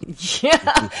special.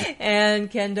 Yeah. And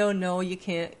Kendo, no, you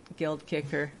can't guild kick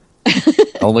her.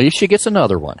 Only if she gets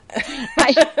another one.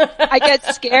 I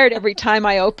get scared every time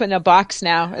I open a box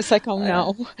now. It's like, oh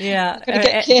no. Yeah. I'm going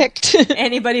to get kicked.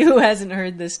 Anybody who hasn't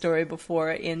heard this story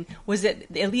before, was it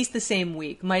at least the same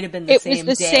week? Might have been the same day. It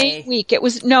was the same week. It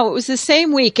was the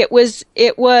same week.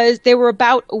 They were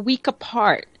about a week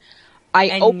apart.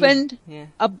 I opened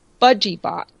a budgie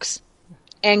box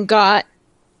and got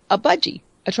a budgie,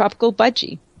 a tropical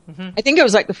budgie. Mm-hmm. I think it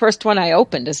was like the first one I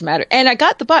opened, as a matter. And I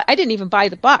got I didn't even buy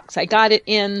the box. I got it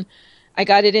in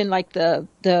like the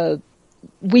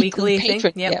weekly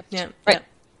patron thing. gift. Yeah, right. Yep.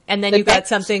 And then you got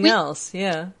something else.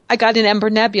 Yeah. I got an Ember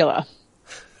Nebula.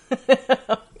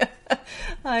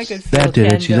 I could feel that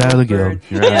did it. She's out of the guild.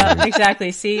 Yeah,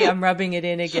 exactly. See, I'm rubbing it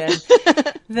in again.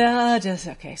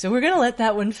 Okay. So we're gonna let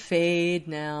that one fade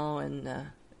now, and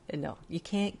no, you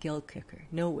can't guild kick her.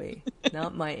 No way.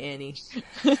 Not my Annie.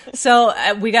 So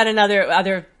we got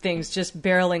other things just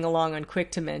barreling along on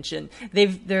quick to mention.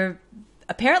 They're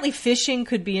apparently fishing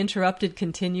could be interrupted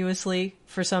continuously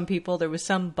for some people. There was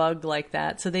some bug like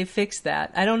that, so they fixed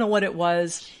that. I don't know what it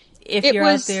was. If you're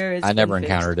out there, I never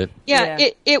encountered it. Yeah,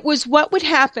 it was what would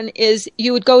happen is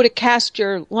you would go to cast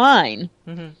your line.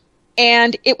 Mm-hmm.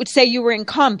 And it would say you were in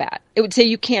combat. It would say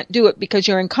you can't do it because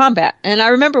you're in combat. And I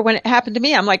remember when it happened to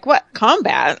me, I'm like, what?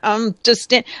 Combat? I'm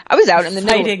just I was out in the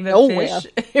middle of nowhere.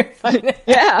 Fish.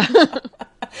 Yeah.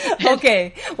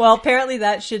 Okay. Well, apparently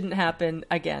that shouldn't happen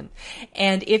again.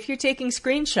 And if you're taking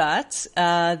screenshots,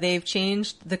 they've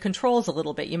changed the controls a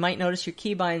little bit. You might notice your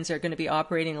keybinds are going to be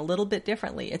operating a little bit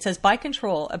differently. It says by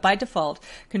default,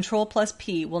 Control plus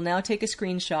P will now take a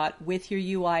screenshot with your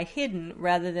UI hidden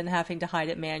rather than having to hide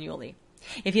it manually.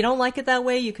 If you don't like it that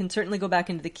way, you can certainly go back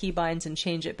into the keybinds and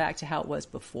change it back to how it was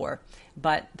before.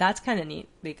 But that's kind of neat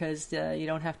because you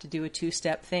don't have to do a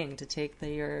two-step thing to take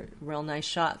your real nice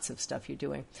shots of stuff you're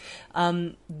doing.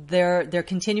 They're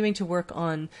continuing to work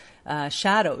on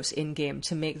shadows in game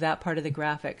to make that part of the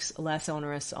graphics less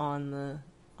onerous on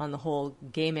the whole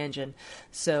game engine.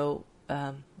 So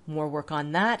more work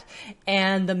on that.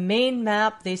 And the main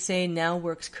map, they say, now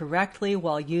works correctly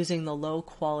while using the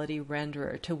low-quality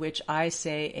renderer, to which I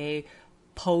say a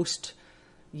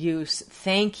post-use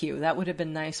thank you. That would have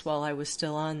been nice while I was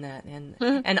still on that.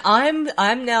 And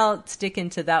I'm now sticking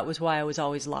to that was why I was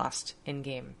always lost in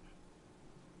game.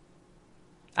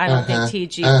 I don't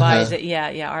think TG buys it.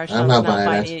 Yeah, Arshon's I'm not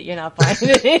buying it. You're not buying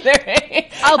it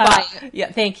either. I'll buy it.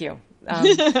 Yeah, thank you.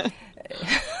 God.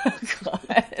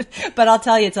 But I'll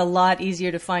tell you, it's a lot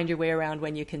easier to find your way around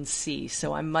when you can see,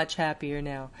 so I'm much happier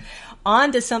now.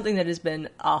 On to something that has been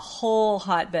a whole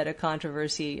hotbed of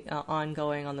controversy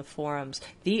ongoing on the forums,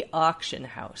 the auction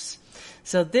house.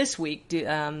 So this week, due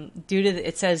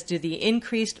to the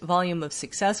increased volume of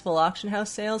successful auction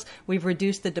house sales, we've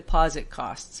reduced the deposit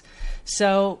costs.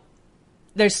 So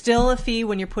there's still a fee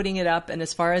when you're putting it up, and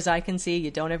as far as I can see,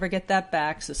 you don't ever get that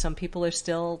back, so some people are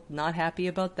still not happy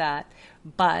about that.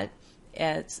 But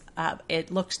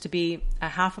it looks to be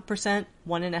 0.5%,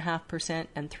 1.5%,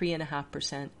 and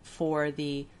 3.5% for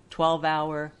the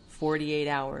 12-hour,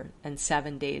 48-hour, and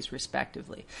 7 days,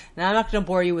 respectively. Now, I'm not going to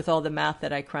bore you with all the math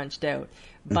that I crunched out,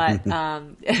 but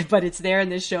but it's there in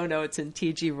the show notes, and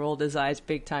TG rolled his eyes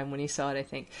big time when he saw it, I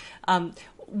think.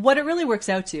 What it really works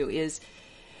out to is,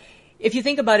 if you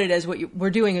think about it as what we're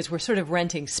doing is we're sort of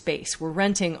renting space. We're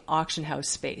renting auction house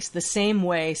space. The same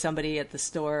way somebody at the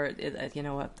store,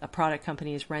 a product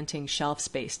company is renting shelf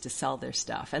space to sell their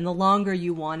stuff. And the longer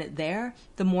you want it there,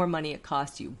 the more money it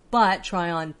costs you. But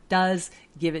Tryon does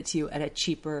give it to you at a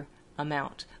cheaper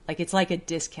amount. Like it's like a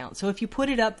discount. So if you put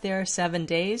it up there 7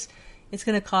 days, it's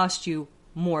going to cost you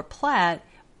more plat,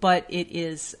 but it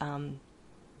is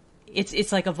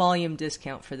it's like a volume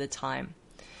discount for the time.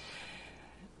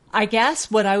 I guess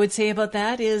what I would say about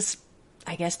that is,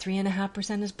 I guess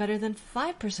 3.5% is better than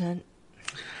 5%.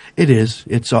 It is.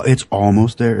 It's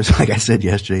almost there. It's like I said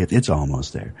yesterday. It's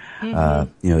almost there.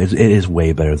 Mm-hmm. It is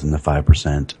way better than the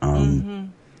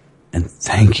 5%. And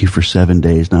thank you for 7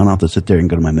 days. Now I don't have to sit there and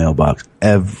go to my mailbox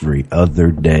every other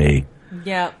day.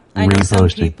 Yeah, I know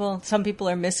some people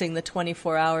are missing the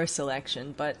 24-hour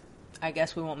selection, but I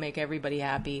guess we won't make everybody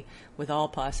happy with all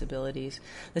possibilities.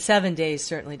 The 7 days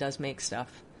certainly does make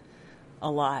stuff a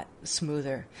lot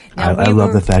smoother. Now, I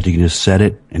love the fact you can just set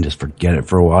it and just forget it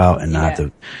for a while and not have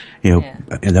to,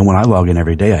 and then when I log in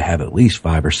every day, I have at least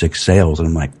 5 or 6 sales and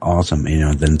I'm like, awesome.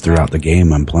 Then throughout the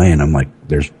game I'm playing, I'm like,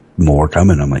 there's more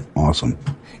coming. I'm like, awesome.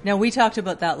 Now we talked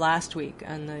about that last week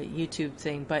on the YouTube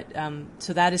thing, but,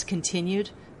 so that is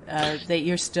continued, that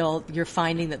you're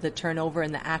finding that the turnover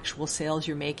and the actual sales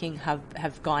you're making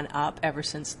have gone up ever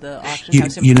since the auction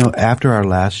house. After our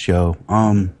last show,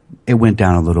 it went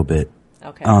down a little bit.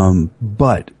 Okay.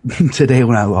 But today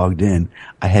when I logged in,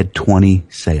 I had 20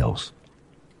 sales.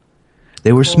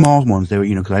 They were small ones. They were,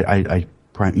 because I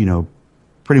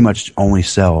pretty much only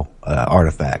sell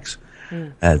artifacts.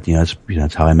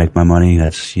 That's how I make my money.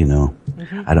 That's I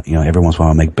don't every once in a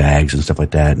while I make bags and stuff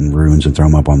like that and runes and throw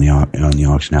them up on the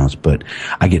auction house. But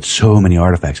I get so many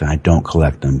artifacts and I don't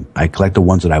collect them. I collect the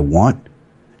ones that I want,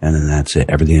 and then that's it.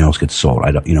 Everything else gets sold.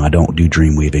 I don't do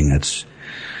dream weaving. That's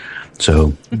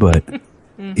so. But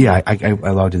yeah, I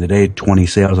logged in today, 20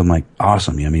 sales. I'm like,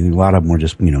 awesome. A lot of them were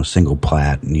just single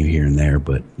plat and here and there.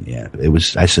 But yeah,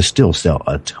 I still sell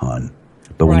a ton.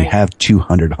 But when you have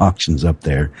 200 auctions up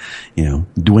there,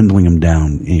 dwindling them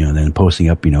down, then posting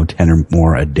up, 10 or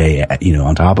more a day,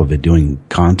 on top of it, doing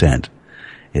content,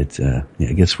 it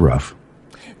gets rough.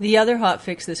 The other hot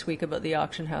fix this week about the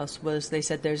auction house was they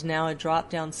said there's now a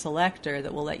drop-down selector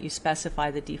that will let you specify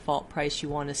the default price you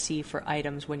want to see for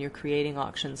items when you're creating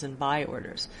auctions and buy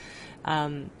orders.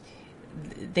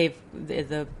 The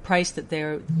price that they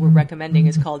were recommending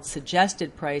is called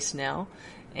suggested price now.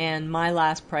 And my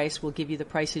last price will give you the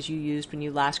prices you used when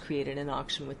you last created an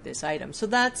auction with this item. So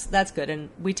that's good, and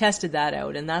we tested that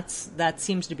out, and that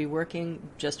seems to be working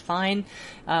just fine.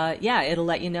 It'll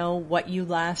let you know what you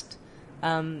last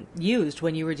used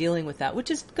when you were dealing with that,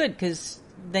 which is good because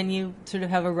then you sort of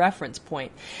have a reference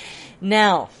point.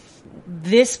 Now,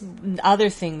 this other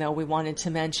thing, though, we wanted to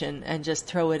mention and just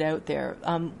throw it out there.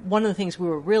 One of the things we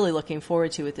were really looking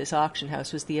forward to with this auction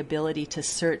house was the ability to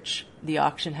search the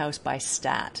auction house by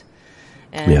stat.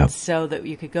 And so that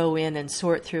you could go in and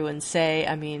sort through and say,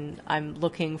 I mean, I'm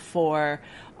looking for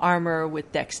armor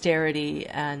with dexterity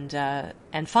and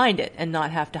find it and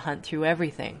not have to hunt through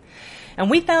everything. And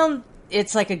we found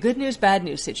it's like a good news, bad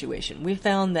news situation. We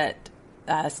found that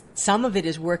some of it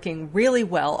is working really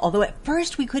well, although at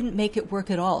first we couldn't make it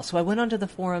work at all. So I went onto the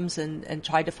forums and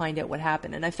tried to find out what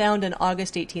happened. And I found an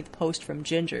August 18th post from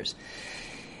Ginger's.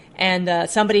 And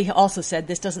somebody also said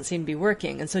this doesn't seem to be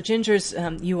working. And so Ginger's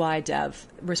UI dev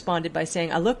responded by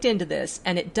saying, I looked into this,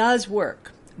 and it does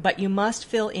work, but you must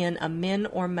fill in a min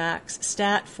or max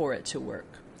stat for it to work.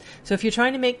 So if you're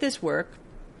trying to make this work,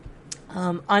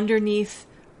 underneath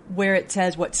where it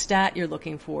says what stat you're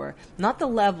looking for, not the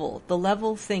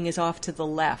level thing is off to the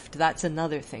left. That's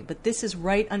another thing. But this is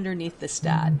right underneath the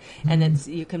stat. And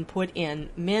you can put in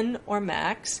min or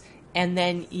max, and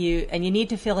then you need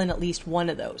to fill in at least one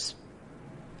of those.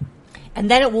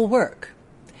 And then it will work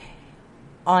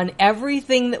on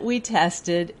everything that we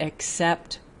tested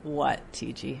except what,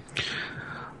 TG?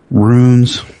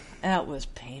 Runes. That was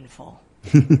painful.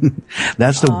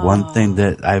 That's the one thing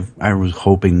that I was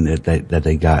hoping that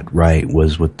they got right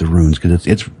was with the runes, because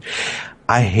it's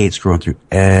I hate scrolling through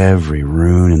every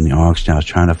rune in the auction house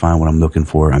trying to find what I'm looking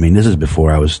for. I mean, this is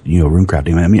before I was rune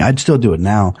crafting. I mean, I'd still do it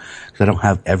now because I don't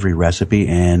have every recipe,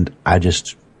 and I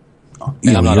just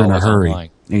you're in a hurry. Online.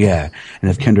 Yeah, and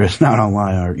if Kendra's not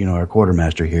online, or our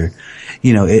quartermaster here,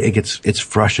 it's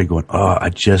frustrating going, oh, I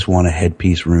just want a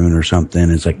headpiece rune or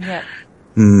something. It's like. Yeah.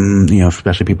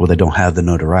 Especially people that don't have the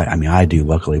notoriety. I mean, I do,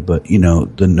 luckily, but,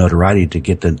 the notoriety to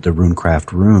get the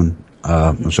RuneCraft rune,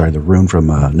 the rune from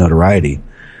notoriety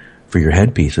for your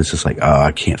headpiece. It's just like, oh,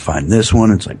 I can't find this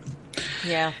one. It's like.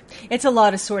 Yeah, it's a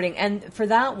lot of sorting. And for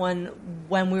that one,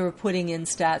 when we were putting in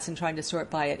stats and trying to sort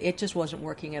by it just wasn't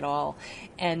working at all.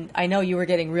 And I know you were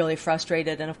getting really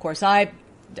frustrated. And of course,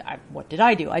 what did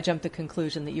I do? I jumped to the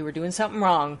conclusion that you were doing something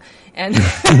wrong. And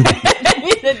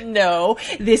you said, no,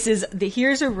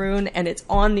 here's a rune and it's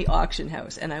on the auction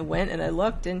house. And I went and I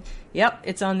looked and yep,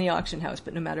 it's on the auction house.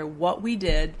 But no matter what we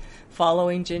did,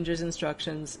 following Ginger's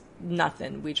instructions,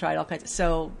 nothing. We tried all kinds of,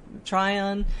 so try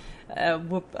on,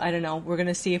 I don't know. We're going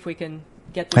to see if we can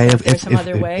get this some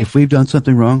other way. If we've done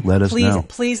something wrong, let us know.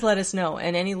 Please let us know.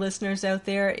 And any listeners out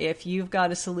there, if you've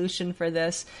got a solution for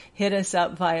this, hit us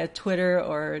up via Twitter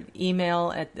or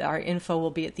email. Our info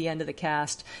will be at the end of the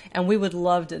cast. And we would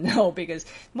love to know because,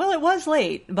 well, it was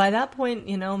late. By that point,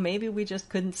 maybe we just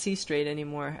couldn't see straight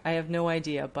anymore. I have no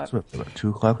idea. But it's about 2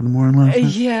 o'clock in the morning last night?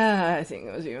 Yeah, I think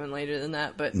it was even later than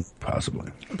that. But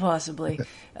Possibly.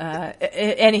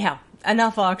 Anyhow.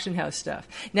 Enough auction house stuff.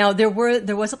 Now, there was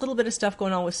a little bit of stuff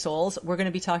going on with Souls. We're going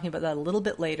to be talking about that a little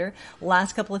bit later.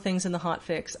 Last couple of things in the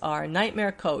hotfix are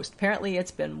Nightmare Coast. Apparently, it's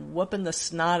been whooping the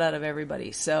snot out of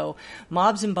everybody. So,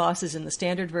 mobs and bosses in the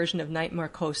standard version of Nightmare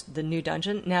Coast, the new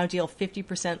dungeon, now deal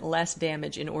 50% less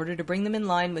damage in order to bring them in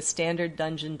line with standard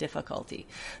dungeon difficulty.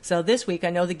 So, this week, I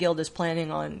know the guild is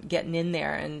planning on getting in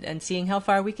there and seeing how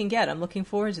far we can get. I'm looking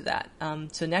forward to that.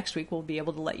 So, next week, we'll be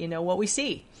able to let you know what we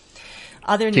see.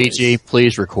 Other news. TG,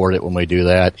 please record it when we do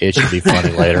that. It should be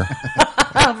funny later.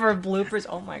 For bloopers,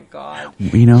 oh my god!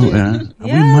 We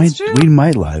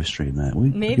might live stream that.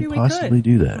 We could possibly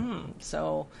do that.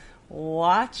 So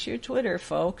watch your Twitter,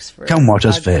 folks. Come watch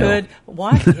us fail.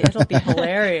 It'll be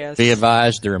hilarious. Be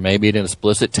advised, there may be an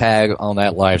explicit tag on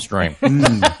that live stream.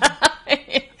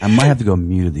 I might have to go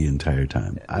muted the entire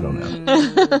time. I don't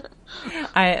know.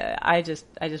 I just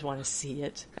want to see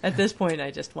it. At this point,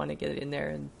 I just want to get it in there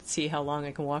and see how long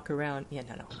I can walk around. Yeah,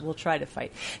 no. We'll try to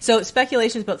fight. So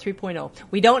speculations about 3.0.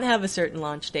 We don't have a certain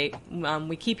launch date.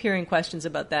 We keep hearing questions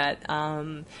about that.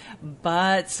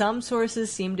 But some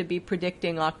sources seem to be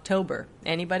predicting October.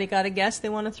 Anybody got a guess they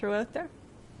want to throw out there?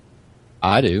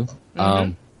 I do.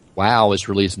 Mm-hmm. WoW is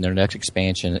releasing their next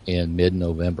expansion in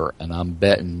mid-November, and I'm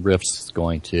betting Rift's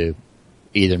going to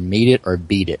either meet it or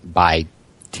beat it by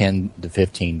 10 to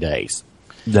 15 days.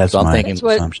 That's my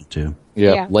assumption, too.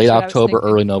 Yeah, late October,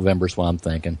 early November is what I'm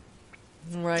thinking.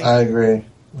 Right. I agree.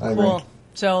 Cool.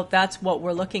 So that's what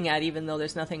we're looking at, even though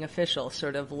there's nothing official,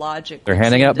 sort of logic. They're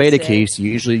handing out beta keys.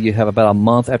 Usually you have about a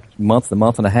month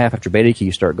and a half after beta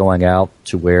keys start going out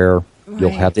to where you'll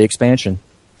have the expansion.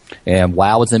 And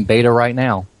WoW is in beta right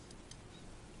now.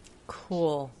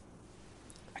 Cool.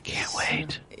 I can't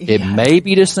wait. It may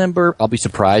be December. I'll be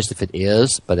surprised if it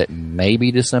is, but it may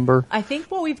be December. I think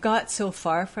what we've got so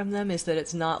far from them is that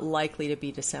it's not likely to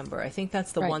be December. I think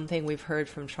that's the one thing we've heard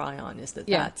from Tryon is that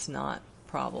that's not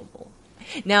probable.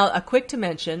 Now, a quick to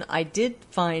mention, I did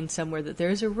find somewhere that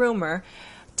there's a rumor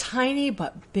tiny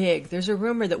but big. There's a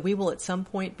rumor that we will at some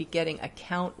point be getting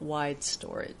account-wide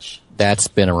storage. That's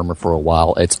been a rumor for a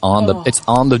while. It's on the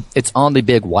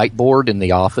big whiteboard in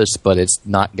the office, but it's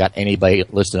not got anybody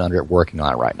listed under it working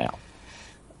on it right now.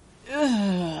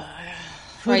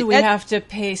 Who do we have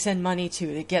to send money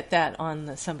to get that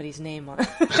on somebody's name on?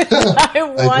 I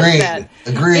want that.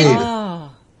 Agreed.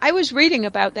 Oh. I was reading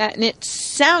about that, and it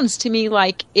sounds to me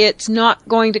like it's not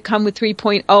going to come with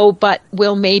 3.0, but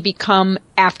will maybe come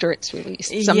after it's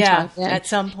released. Sometime then. At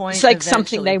some point. It's like eventually.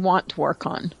 something they want to work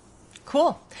on.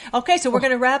 Cool. Okay, so we're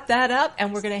going to wrap that up,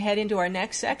 and we're going to head into our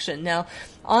next section. Now,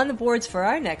 on the boards for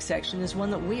our next section is one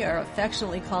that we are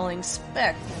affectionately calling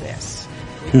Spec This,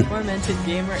 with Tormented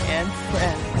Gamer and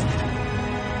Friends.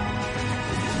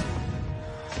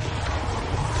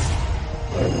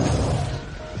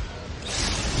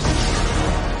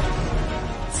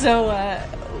 So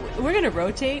we're going to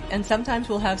rotate, and sometimes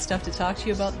we'll have stuff to talk to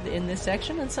you about in this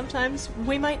section, and sometimes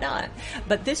we might not.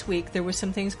 But this week, there were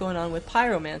some things going on with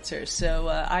Pyromancers, so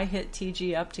I hit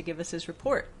TG up to give us his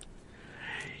report.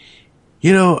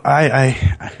 You know,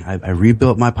 I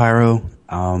rebuilt my Pyro,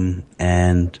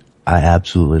 and I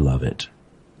absolutely love it.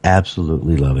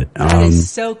 Absolutely love it. That is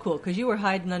so cool, because you were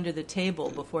hiding under the table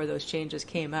before those changes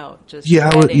came out.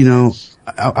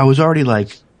 I was already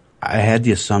like, I had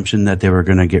the assumption that they were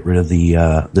going to get rid of the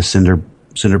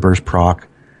Cinderburst proc,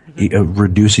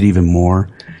 reduce it even more,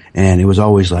 and it was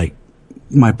always like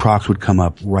my procs would come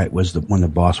up right when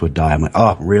the boss would die. I'm like,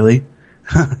 oh, really?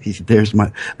 there's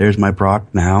my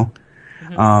proc now.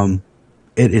 Mm-hmm.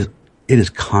 It is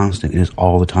constant. It is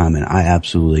all the time, and I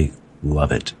absolutely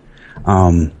love it.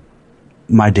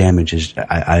 My damage is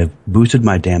I've boosted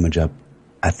my damage up,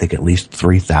 I think at least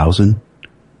 3,000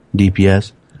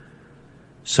 DPS.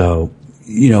 So,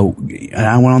 you know, and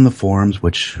I went on the forums,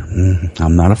 which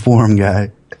I'm not a forum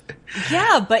guy.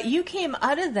 Yeah, but you came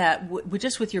out of that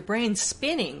just with your brain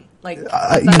spinning, like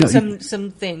some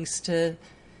things to,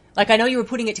 like I know you were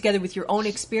putting it together with your own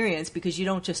experience, because you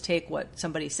don't just take what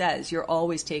somebody says. You're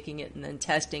always taking it and then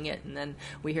testing it, and then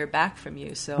we hear back from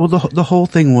you. So, well, the whole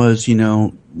thing was, you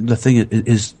know, the thing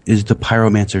is the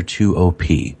Pyromancer too OP?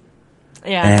 Yeah,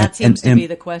 and that seems to be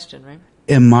the question, right?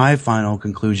 And my final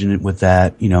conclusion with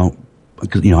that, you know,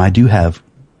 because, you know, I do have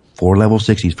 4 level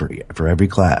 60s for every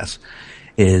class,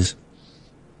 is,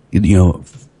 you know,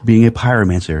 being a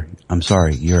Pyromancer, I'm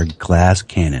sorry, you're a glass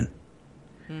cannon.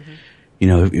 Mm-hmm. You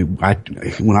know,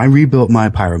 when I rebuilt my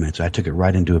Pyromancer, I took it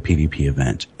right into a PvP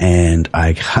event, and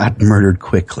I got murdered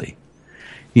quickly.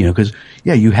 You know, because,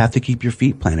 yeah, you have to keep your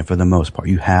feet planted for the most part.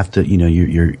 You have to, you know,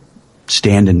 you're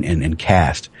stand and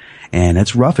cast. And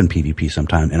it's rough in PvP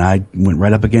sometimes. And I went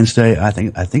right up against I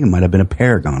think it might have been a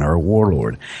Paragon or a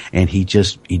Warlord. And he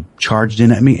charged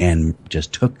in at me and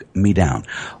just took me down.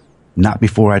 Not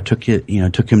before I took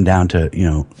him down to,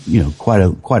 you know, quite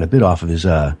a bit off of his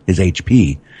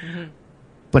HP. Mm-hmm.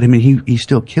 But I mean, he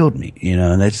still killed me, you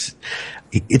know, and it's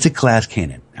a glass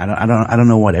cannon. I don't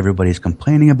know what everybody's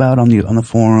complaining about on the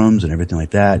forums and everything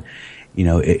like that. You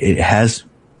know,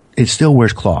 it still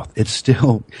wears cloth. It's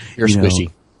still, you're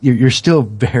squishy. You're still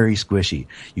very squishy.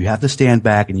 You have to stand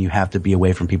back, and you have to be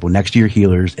away from people next to your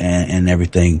healers and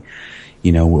everything.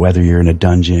 You know, whether you're in a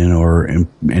dungeon or in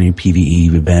any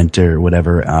PvE event or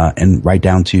whatever, and right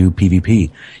down to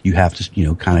PvP, you have to, you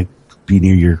know, kind of be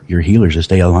near your healers to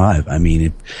stay alive. I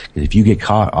mean, if you get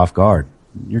caught off guard,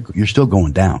 you're still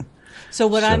going down. So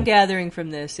what I'm gathering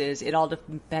from this is it all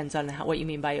depends on what you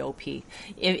mean by OP.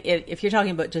 If you're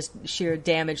talking about just sheer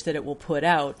damage that it will put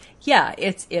out, yeah,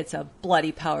 it's a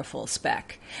bloody powerful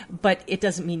spec. But it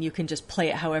doesn't mean you can just play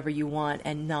it however you want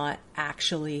and not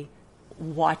actually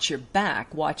watch your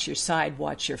back, watch your side,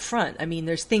 watch your front. I mean,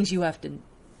 there's things you have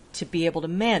to be able to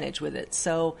manage with it.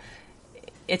 So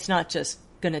it's not just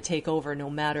going to take over no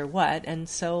matter what. And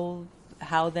so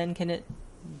how then can it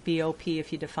be OP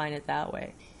if you define it that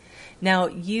way? Now,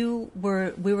 we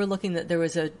were looking that there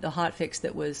was a hotfix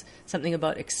that was something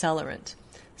about accelerant.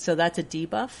 So that's a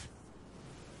debuff?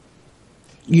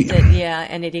 Yeah,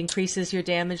 and it increases your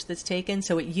damage that's taken.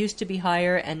 So it used to be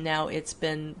higher, and now it's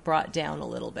been brought down a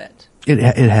little bit. It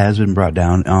has been brought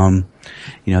down.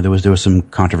 You know, there was some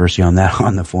controversy on that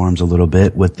on the forums a little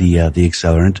bit with the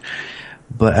accelerant.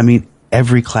 But I mean,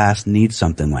 every class needs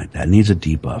something like that, needs a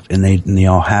debuff, and they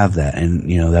all have that. And,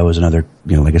 you know, that was another,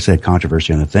 you know, like I said,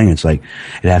 controversy on the thing. It's like,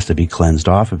 it has to be cleansed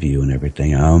off of you and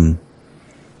everything.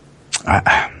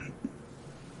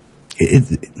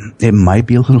 It might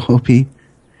be a little OP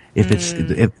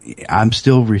if I'm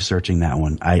still researching that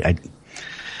one.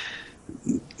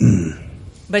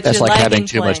 But That's you're like having lagging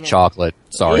too much playing it. chocolate.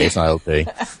 Sorry, it's not OP. Okay.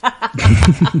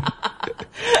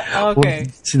 Well,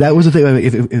 see, that was the thing.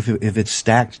 If it's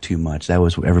stacked too much, that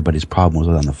was what everybody's problem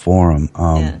was on the forum.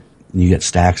 Yeah. You get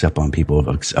stacks up on people of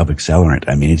accelerant.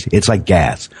 I mean, it's like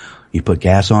gas. You put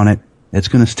gas on it, it's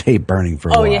going to stay burning for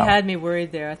a while. Oh, you had me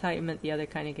worried there. I thought you meant the other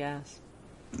kind of gas.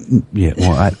 Yeah,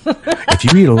 well, if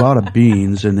you eat a lot of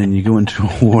beans and then you go into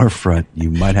a war front, you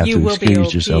might have to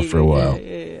excuse yourself for a while.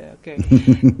 Yeah, okay.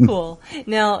 Cool.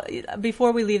 Now,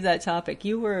 before we leave that topic,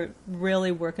 you were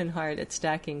really working hard at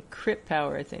stacking crit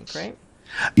power, I think, right?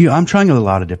 Yeah, I'm trying a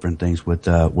lot of different things with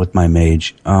my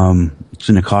mage. It's going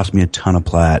to cost me a ton of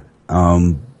plat.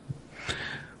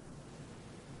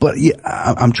 But yeah,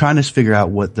 I'm trying to figure out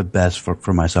what the best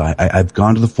for myself. I've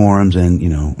gone to the forums and,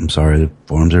 I'm sorry, the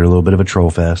forums are a little bit of a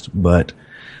troll fest, but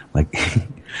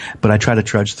but I try to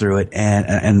trudge through it.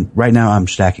 And right now I'm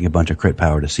stacking a bunch of crit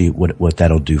power to see what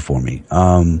that'll do for me.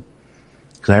 Cause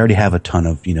I already have a ton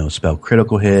of, spell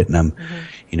critical hit and I'm,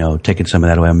 taking some of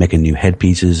that away. I'm making new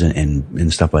headpieces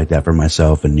and stuff like that for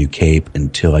myself and new cape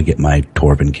until I get my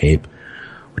Torvin cape,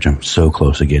 which I'm so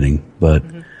close to getting, but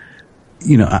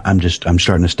I'm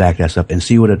starting to stack that stuff and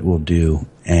see what it will do.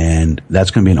 And that's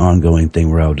going to be an ongoing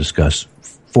thing where I'll discuss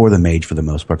for the mage for the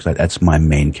most part, because that's my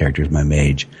main character is my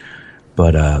mage.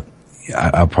 But,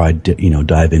 I'll probably,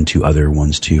 dive into other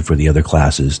ones too for the other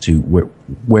classes to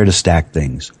where to stack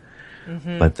things.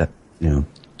 Mm-hmm. But that,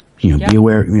 be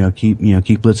aware,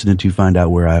 keep listening to find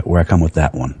out where I come with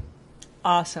that one.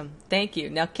 Awesome. Thank you.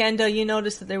 Now, Kendo, you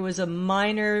noticed that there was a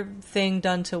minor thing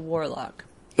done to Warlock.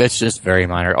 It's just very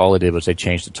minor. All they did was they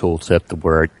changed the tooltip to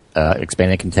where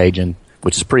expanding contagion,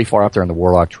 which is pretty far up there in the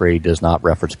Warlock tree, does not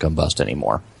reference combust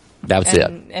anymore. That's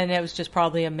it. And it was just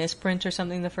probably a misprint or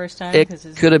something the first time? It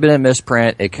could have been a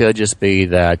misprint. It could just be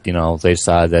that, they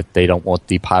decided that they don't want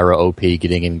the Pyro OP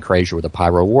getting in crazier with the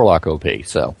Pyro Warlock OP.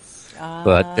 So,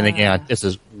 But then again, this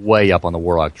is way up on the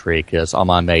Warlock tree because on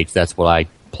my mage, that's what I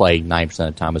play 9%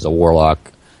 of the time is a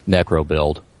Warlock Necro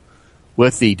build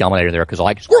with the Dominator there because I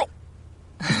like squirrel.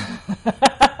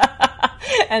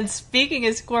 And speaking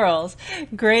of squirrels,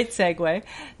 great segue.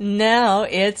 Now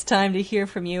it's time to hear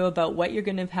from you about what you're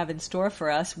going to have in store for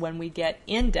us when we get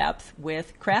in depth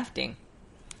with crafting.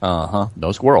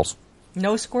 No squirrels.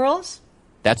 No squirrels?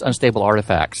 That's unstable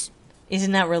artifacts.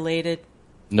 Isn't that related?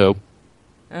 No.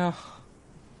 Oh.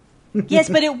 Yes,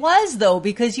 but it was though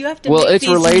because you have to. Well, make it's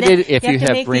these related if you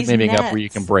have these moving up nets. where you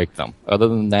can break them. Other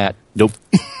than that, nope.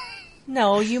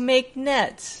 No, you make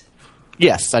nets.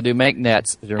 Yes, I do make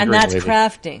nets. And that's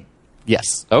crafting.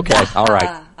 Yes. Okay. All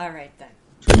right. All right, then.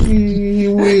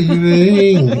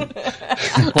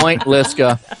 Point,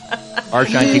 Liska.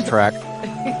 Archine, keep track.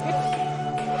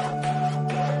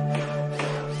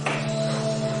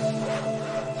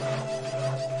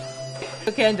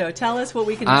 Kendo, tell us what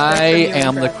we can I expect from you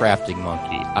am in the crafting. crafting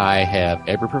monkey. I have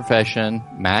every profession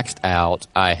maxed out.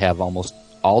 I have almost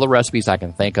all the recipes I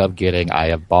can think of getting. I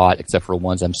have bought, except for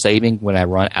ones I'm saving when I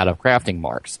run out of crafting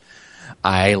marks.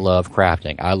 I love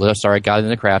crafting. I got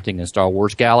into crafting in Star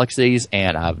Wars Galaxies,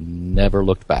 and I've never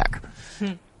looked back.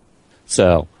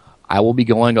 So I will be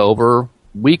going over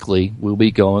weekly. We'll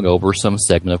be going over some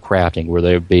segment of crafting,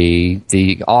 whether it be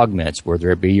the augments, whether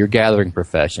it be your gathering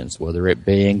professions, whether it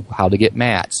being how to get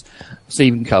mats. So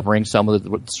even covering some of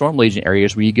the Storm Legion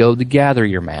areas where you go to gather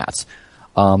your mats.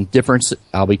 I'll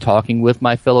be talking with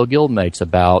my fellow guildmates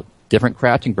about different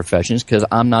crafting professions because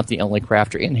I'm not the only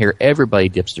crafter in here. Everybody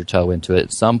dips their toe into it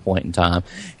at some point in time,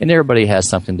 and everybody has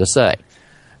something to say.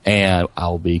 And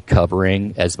I'll be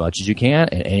covering as much as you can,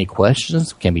 and any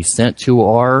questions can be sent to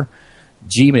our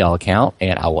Gmail account,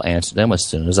 and I will answer them as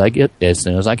soon as I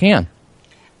can.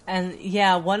 And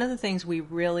yeah, one of the things we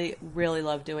really, really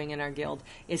love doing in our guild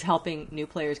is helping new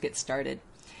players get started.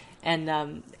 And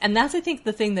that's, I think,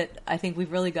 the thing that I think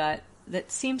we've really got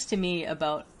that seems to me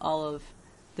about all of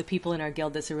the people in our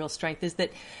guild that's a real strength is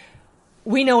that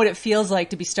we know what it feels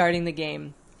like to be starting the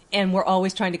game. And we're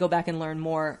always trying to go back and learn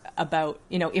more about,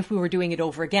 if we were doing it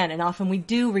over again. And often we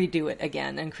do redo it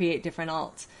again and create different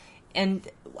alts. And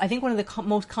I think one of the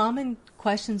most common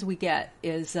questions we get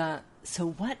is,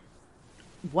 so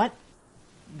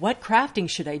what crafting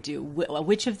should I do?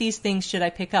 Which of these things should I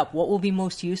pick up? What will be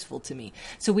most useful to me?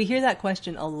 So we hear that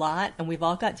question a lot, and we've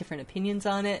all got different opinions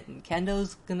on it, and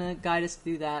Kendo's going to guide us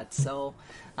through that. So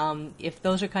if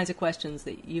those are kinds of questions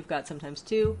that you've got sometimes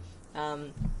too,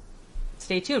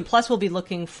 stay tuned. Plus, we'll be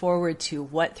looking forward to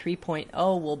what 3.0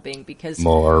 will bring because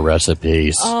more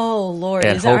recipes. Oh Lord!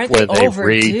 And hopefully they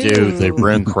redo the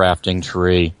rune crafting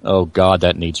tree. Oh God,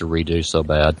 that needs a redo so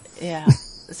bad. Yeah.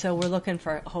 So we're looking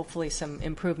for hopefully some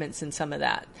improvements in some of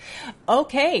that.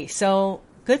 Okay, so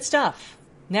good stuff.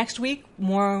 next week,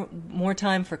 more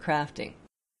time for crafting.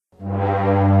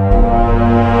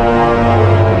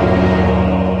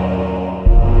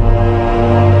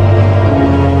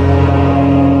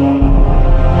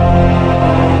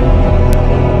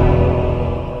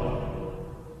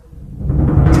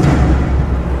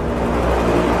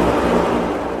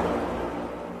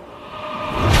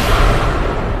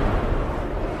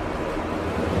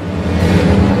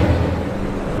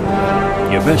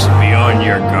 You best be on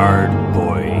your guard,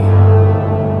 boy.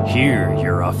 Here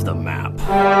you're off the map.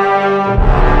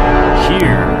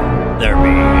 Here there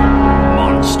be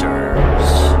monsters.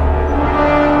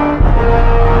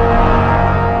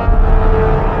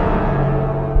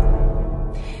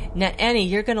 Now, Annie,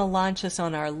 you're going to launch us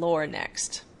on our lore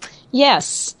next.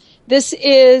 Yes. This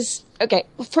is, okay,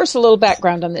 first a little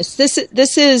background on this. This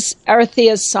is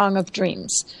Arathea's Song of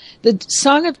Dreams. The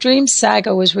Song of Dreams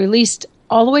saga was released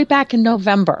all the way back in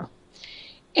November.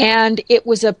 And it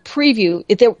was a preview.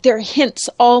 There are hints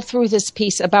all through this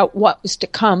piece about what was to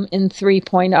come in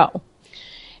 3.0.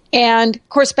 And, of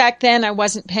course, back then I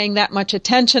wasn't paying that much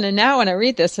attention. And now when I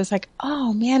read this, it's like,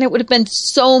 oh, man, it would have been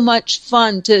so much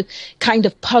fun to kind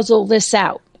of puzzle this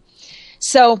out.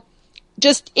 So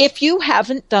just if you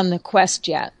haven't done the quest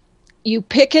yet, you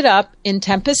pick it up in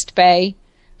Tempest Bay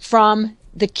from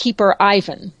the Keeper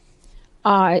Ivan.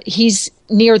 He's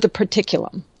near the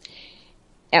Particulum.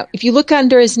 Now, if you look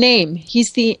under his name,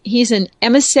 he's an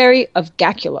emissary of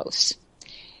Gaculos.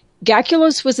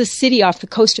 Gaculos was a city off the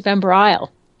coast of Ember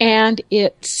Isle, and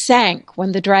it sank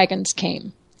when the dragons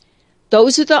came.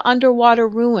 Those are the underwater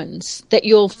ruins that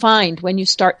you'll find when you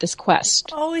start this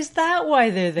quest. Oh, is that why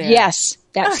they're there? Yes,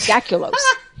 that's Gaculos.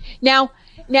 Now,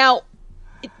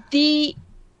 the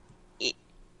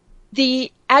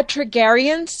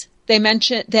Atragarians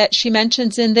she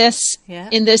mentions in this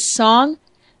song,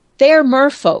 they are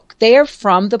merfolk. They are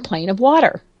from the plane of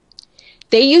water.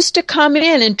 They used to come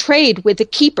in and trade with the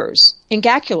keepers in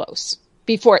Gaculos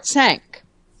before it sank.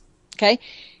 Okay,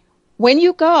 when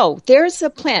you go, there's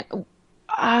a plant.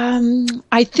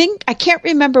 I can't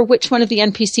remember which one of the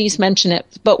NPCs mention it,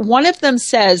 but one of them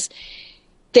says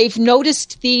they've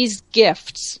noticed these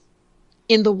gifts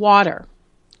in the water.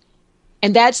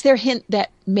 And that's their hint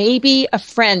that maybe a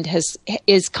friend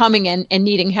is coming and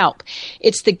needing help.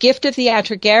 It's the gift of the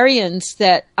Atragarians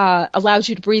that allows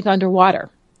you to breathe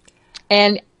underwater.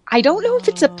 And I don't know if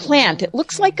it's a plant. It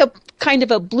looks like a kind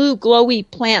of a blue glowy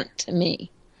plant to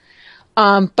me.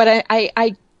 But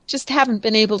I just haven't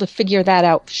been able to figure that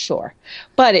out for sure.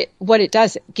 But what it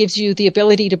does, it gives you the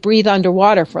ability to breathe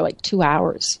underwater for like 2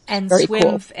 hours. And Very swim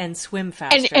cool. and swim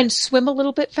faster. And swim a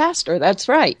little bit faster. That's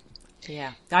right.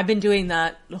 Yeah, I've been doing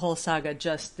that whole saga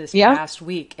just this past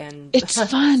week, and it's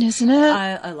fun, isn't it?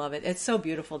 I love it. It's so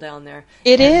beautiful down there.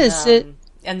 It is.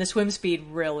 And the swim speed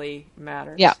really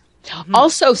matters. Yeah. Mm-hmm.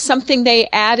 Also, something they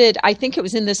added, I think it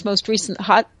was in this most recent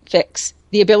hot fix,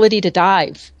 the ability to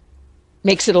dive.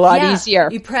 Makes it a lot easier.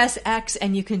 You press X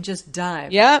and you can just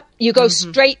dive. Yeah, you go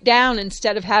straight down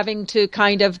instead of having to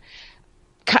kind of,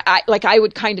 like I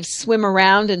would kind of swim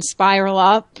around and spiral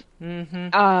up.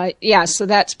 Mm-hmm. So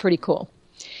that's pretty cool.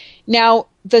 Now,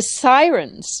 the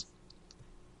sirens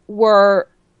were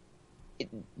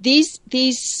these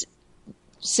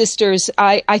sisters.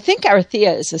 I think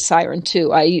Arathea is a siren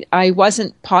too. I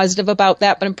wasn't positive about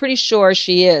that, but I'm pretty sure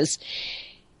she is.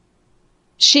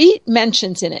 She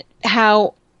mentions in it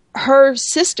how her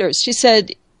sisters, she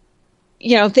said,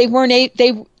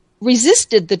 they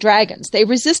resisted the dragons. They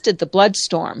resisted the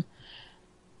bloodstorm.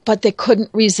 But they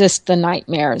couldn't resist the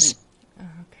nightmares. Okay.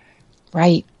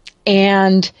 Right.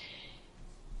 And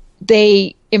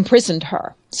they imprisoned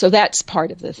her. So that's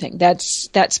part of the thing. That's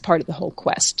part of the whole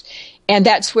quest. And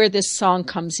that's where this song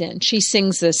comes in. She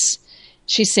sings this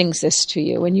to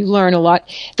you, and you learn a lot.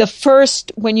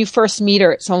 When you first meet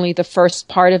her, it's only the first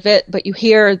part of it, but you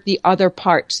hear the other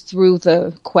parts through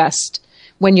the quest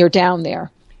when you're down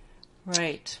there.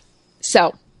 Right.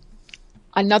 So,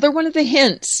 another one of the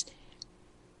hints.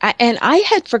 And I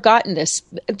had forgotten this.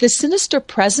 The sinister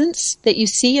presence that you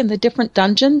see in the different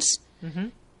dungeons,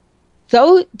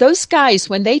 those guys,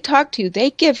 when they talk to you,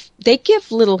 they give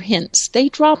little hints. They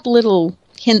drop little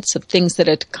hints of things that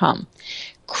are to come.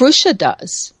 Krusha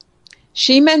does.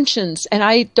 She mentions, and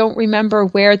I don't remember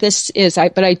where this is,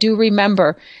 but I do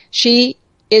remember, she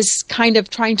is kind of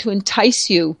trying to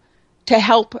entice you to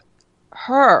help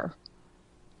her,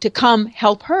 to come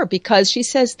help her, because she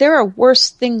says there are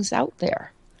worse things out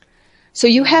there. So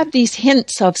you have these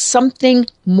hints of something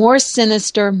more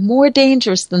sinister, more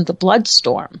dangerous than the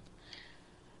bloodstorm.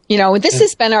 This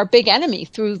has been our big enemy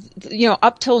through,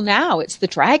 up till now. It's the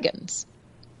dragons.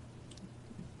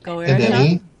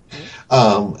 And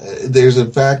There's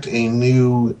in fact a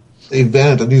new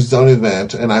zone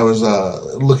event, and I was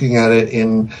looking at it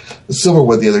in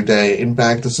Silverwood the other day. In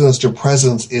fact, the Sinister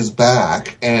Presence is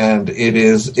back, and it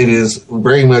is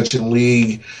very much in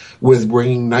league with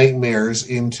bringing nightmares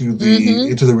into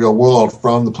the real world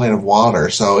from the plane of water.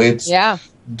 So it's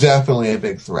definitely a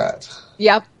big threat.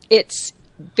 Yep, it's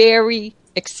very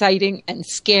exciting and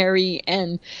scary,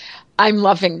 and I'm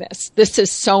loving this. This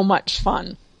is so much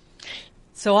fun.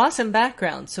 So awesome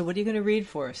background. So what are you going to read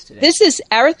for us today? This is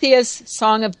Arethia's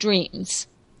Song of Dreams.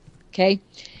 Okay.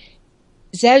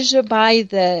 Zejabai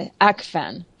the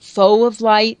Akvan, foe of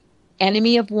light,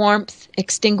 enemy of warmth,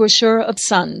 extinguisher of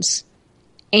suns.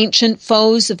 Ancient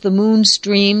foes of the moon's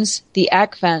dreams, the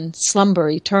Akvan slumber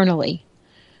eternally.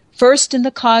 First in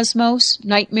the cosmos,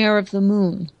 nightmare of the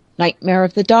moon, nightmare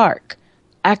of the dark.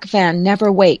 Akvan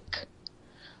never wake.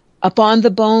 Upon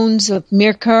the bones of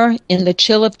Mirkur, in the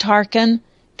chill of Tarkan,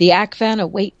 the Akvan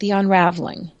await the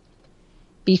unraveling.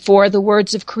 Before the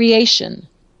words of creation,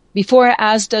 before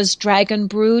Asda's dragon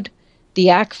brood, the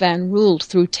Akvan ruled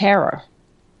through terror.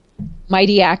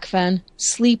 Mighty Akvan,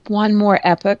 sleep one more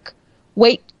epoch.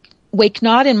 Wake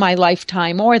not in my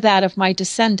lifetime or that of my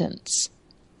descendants.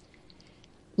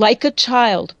 Like a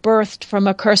child birthed from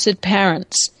accursed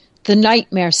parents, the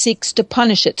nightmare seeks to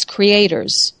punish its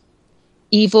creators.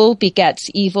 Evil begets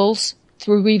evils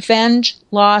through revenge,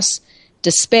 loss,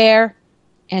 despair,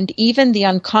 and even the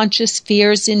unconscious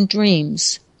fears in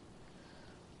dreams.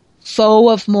 Foe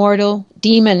of mortal,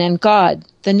 demon and god,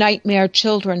 the nightmare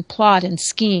children plot and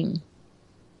scheme.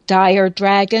 Dire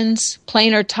dragons,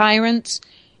 plainer tyrants,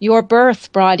 your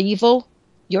birth brought evil,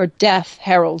 your death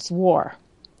heralds war.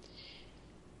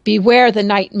 Beware the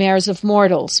nightmares of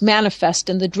mortals manifest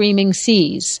in the dreaming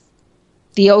seas.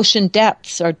 The ocean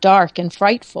depths are dark and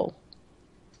frightful.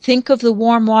 Think of the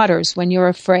warm waters when you're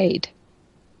afraid.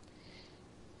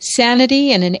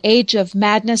 Sanity in an age of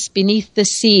madness beneath the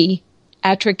sea,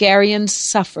 Atragarians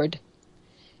suffered.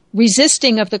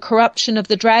 Resisting of the corruption of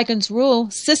the dragon's rule,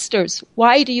 sisters,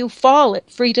 why do you fall at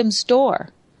freedom's door?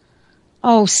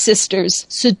 Oh, sisters,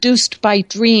 seduced by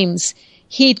dreams,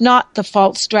 heed not the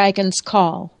false dragon's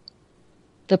call.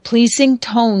 The pleasing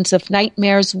tones of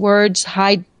nightmare's words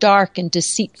hide dark and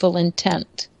deceitful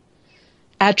intent.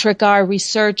 Atragar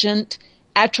resurgent,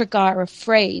 Atragar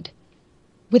afraid.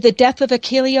 With the death of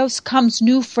Achilleos comes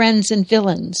new friends and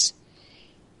villains.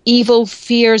 Evil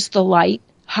fears the light,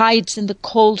 hides in the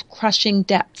cold, crushing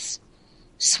depths.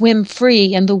 Swim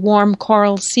free in the warm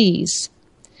coral seas.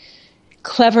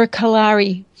 Clever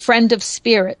Kalari, friend of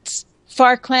spirits,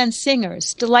 Farclan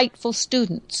singers, delightful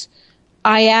students,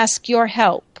 I ask your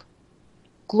help.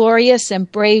 Glorious and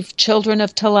brave children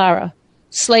of Talara,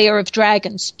 slayer of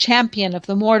dragons, champion of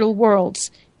the mortal worlds,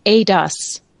 aid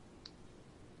us.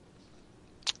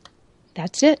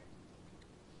 That's it.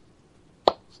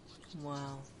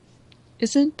 Wow.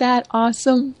 Isn't that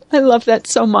awesome? I love that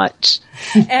so much.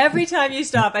 Every time you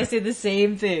stop, I say the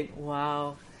same thing.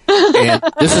 Wow. And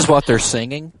this is what they're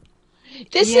singing?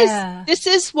 This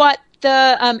is what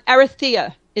the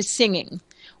Arethea is singing.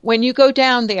 When you go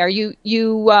down there, you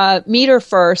meet her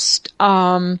first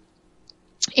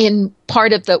in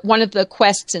part of one of the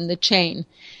quests in the chain,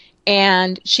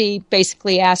 and she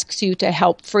basically asks you to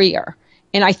help free her.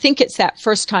 And I think it's that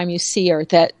first time you see her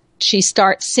that she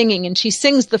starts singing, and she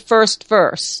sings the first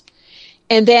verse.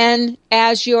 And then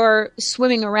as you're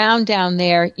swimming around down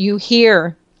there, you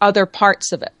hear other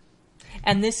parts of it.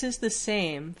 And this is the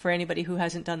same for anybody who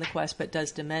hasn't done the quest but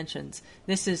does Dimensions.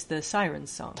 This is the Siren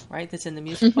song, right? That's in the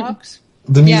music box.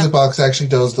 The music box actually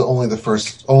does only the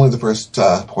first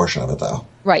portion of it, though.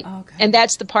 Right, okay. And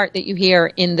that's the part that you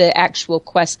hear in the actual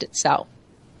quest itself.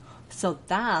 So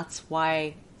that's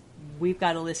why we've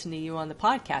got to listen to you on the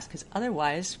podcast, because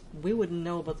otherwise we wouldn't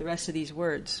know about the rest of these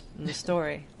words in the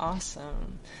story.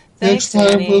 Awesome. Thanks, next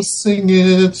time Annie. we'll sing it.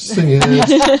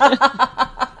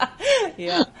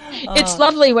 Yeah. It's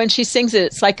lovely when she sings it.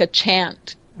 It's like a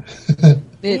chant.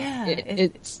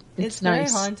 It's nice. Very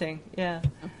haunting. Yeah.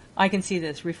 I can see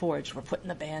this. Reforged. We're putting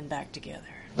the band back together.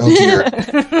 Oh,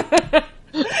 dear.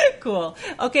 Cool.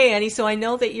 Okay, Annie, so I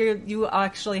know that you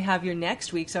actually have your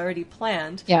next week's already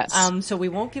planned. Yes. So we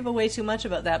won't give away too much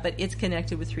about that, but it's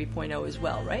connected with 3.0 as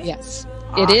well, right? Yes,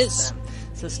 awesome. It is.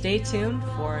 So stay tuned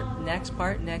for next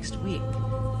part next week.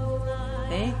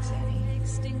 Thanks, Annie.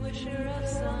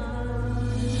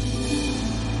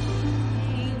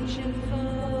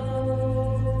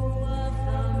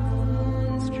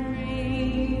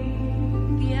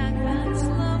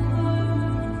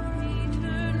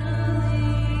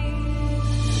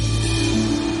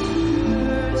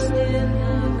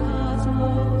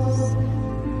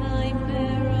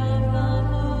 Nightmare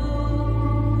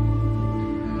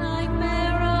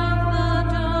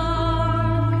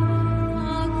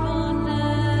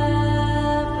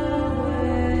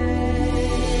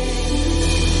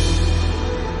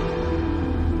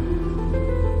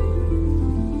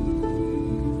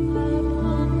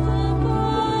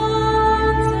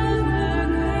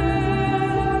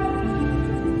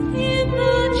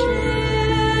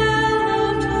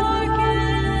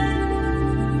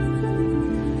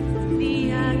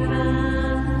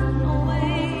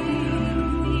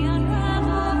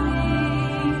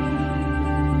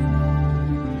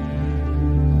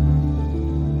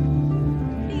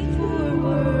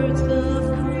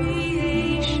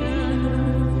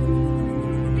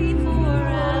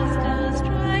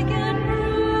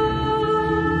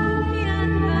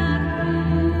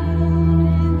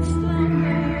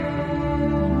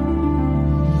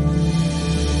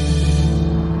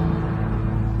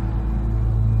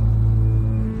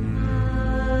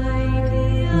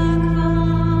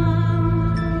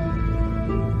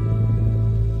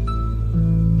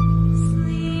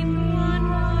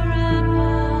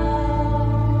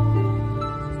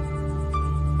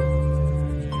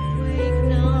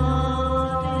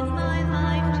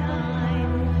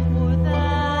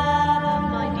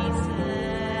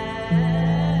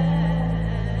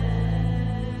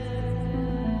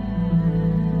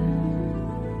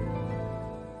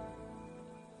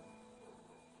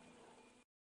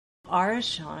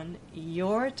Arshan,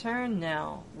 your turn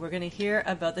now. We're going to hear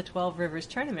about the 12 Rivers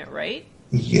tournament, right?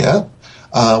 Yeah.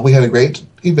 We had a great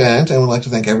event, and we'd like to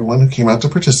thank everyone who came out to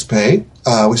participate.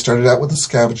 We started out with a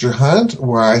scavenger hunt,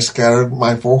 where I scattered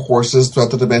my 4 horses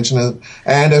throughout the dimension,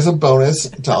 and as a bonus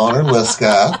to honor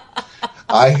Liska,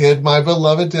 I hid my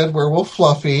beloved dead werewolf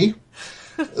Fluffy.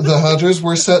 The hunters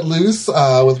were set loose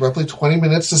with roughly 20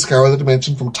 minutes to scour the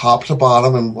dimension from top to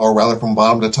bottom, or rather from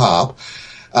bottom to top.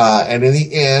 And in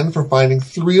the end, for finding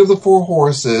 3 of the 4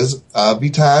 horses,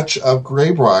 Vitach of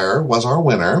Greybriar was our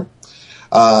winner.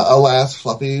 Alas,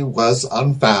 Fluffy was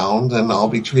unfound, and I'll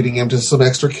be treating him to some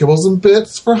extra kibbles and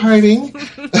bits for hiding.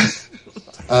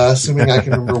 Assuming I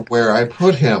can remember where I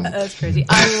put him. That's crazy.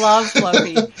 I love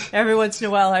Fluffy. Every once in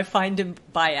a while, I find him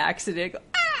by accident.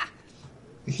 Ah!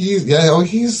 He's very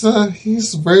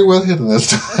well hidden this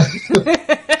time.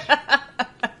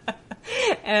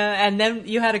 And then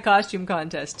you had a costume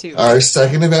contest, too. Our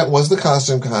second event was the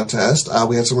costume contest.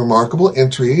 We had some remarkable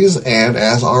entries, and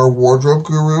as our wardrobe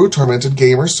guru, Tormented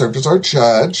Gamer, served as our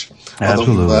judge.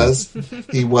 Absolutely.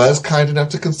 He was kind enough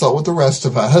to consult with the rest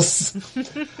of us.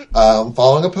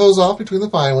 Following a pose-off between the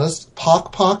finalists,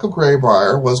 Pock Pock of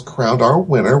Greybriar was crowned our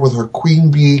winner with her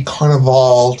Queen Bee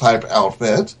Carnival-type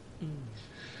outfit.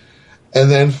 And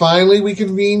then finally, we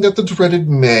convened at the dreaded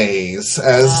maze.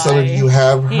 As some of you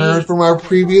have heard from our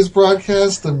previous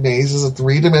broadcast, the maze is a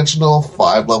 3-dimensional,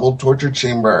 5-level torture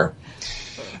chamber.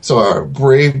 So our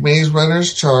brave maze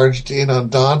runners charged in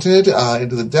undaunted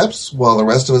into the depths, while the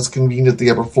rest of us convened at the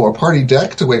upper floor party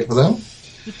deck to wait for them.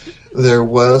 There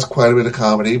was quite a bit of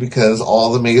comedy because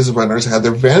all the maze runners had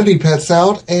their vanity pets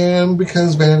out, and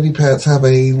because vanity pets have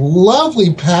a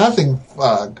lovely pathing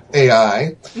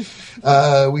AI,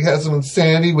 we had some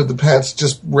insanity with the pets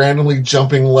just randomly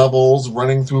jumping levels,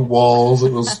 running through walls.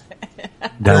 It was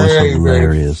very,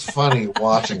 very funny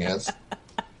watching it.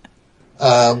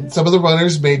 Some of the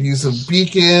runners made use of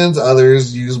beacons,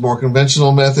 others used more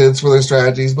conventional methods for their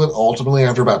strategies, but ultimately,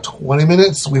 after about 20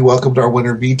 minutes, we welcomed our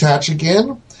winner Vitach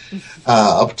again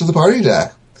up to the party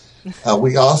deck.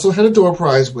 We also had a door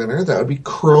prize winner. That would be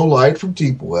Crow Light from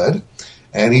Deepwood.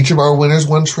 And each of our winners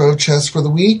won trove chests for the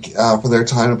week for their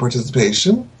time and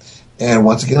participation. And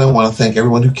once again, I want to thank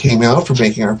everyone who came out for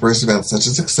making our first event such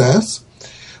a success.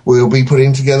 We'll be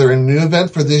putting together a new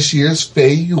event for this year's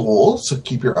Fey Yule, so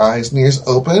keep your eyes and ears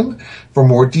open for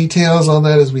more details on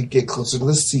that as we get closer to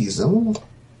the season.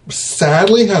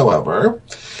 Sadly, however,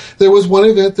 there was one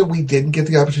event that we didn't get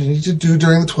the opportunity to do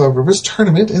during the 12 Rivers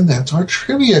tournament, and that's our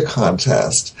trivia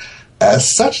contest.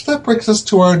 As such, that brings us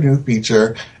to our new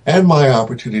feature and my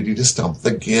opportunity to stump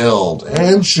the guild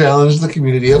and challenge the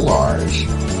community at large.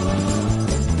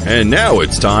 And now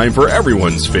it's time for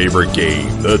everyone's favorite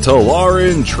game, the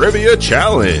Talaran Trivia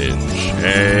Challenge.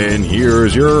 And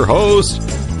here's your host,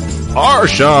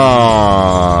 Arshan.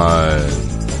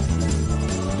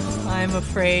 I'm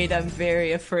afraid. I'm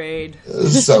very afraid.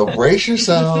 So brace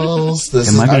yourselves.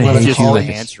 Am I going to hate you?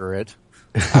 Answer it.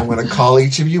 I'm going to call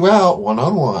each of you out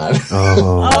one-on-one.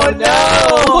 Oh no!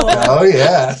 Oh,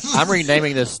 yes. I'm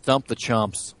renaming this Stump the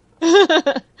Chumps. All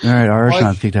right,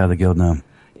 Arshan's kicked out of the guild now.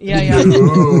 Yeah.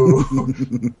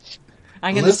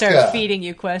 I'm going to start Liska, feeding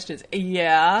you questions.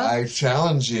 Yeah? I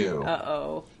challenge you.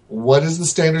 Uh-oh. What is the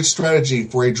standard strategy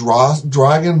for a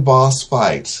dragon boss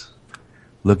fight?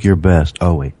 Look your best.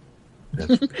 Oh, wait.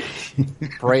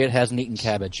 Pray it hasn't eaten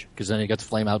cabbage, because then you got the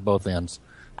flame out both ends.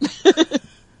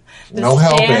 No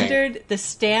helping. The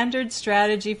standard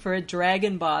strategy for a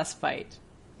dragon boss fight.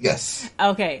 Yes.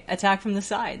 Okay, attack from the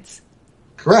sides.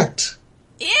 Correct.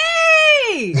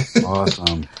 Yay!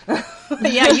 Awesome.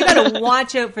 Yeah, you gotta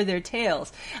watch out for their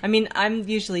tails. I mean, I'm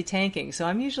usually tanking, so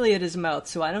I'm usually at his mouth,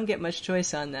 so I don't get much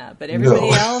choice on that. But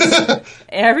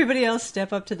everybody else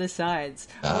step up to the sides.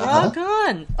 Rock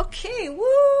on! Okay,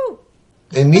 woo!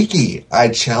 And Nikki, I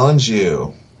challenge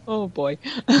you. Oh boy.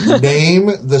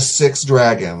 Name the 6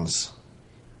 dragons.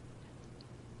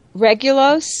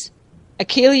 Regulos,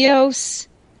 Achilleos,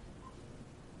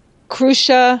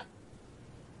 Crucia,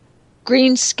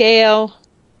 Green Scale.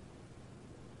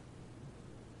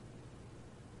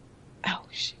 Oh,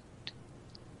 shoot.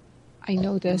 I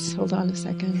know this. Hold on a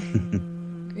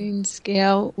second. Green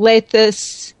Scale,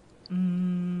 Lathus,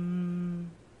 and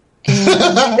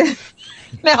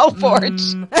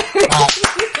Malforge.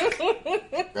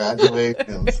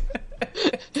 Congratulations.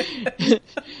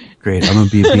 Great. I'm going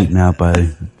to be beaten out by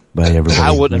everybody.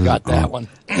 I wouldn't have got that one.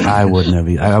 I wouldn't have.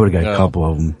 I would have got a couple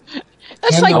of them.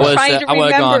 That's like trying to I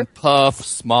would have gone remember. Puff,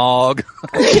 Smog.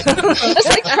 That's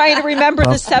like trying to remember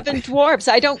the 7 dwarves.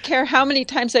 I don't care how many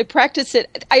times I practice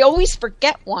it. I always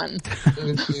forget one.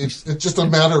 It's just a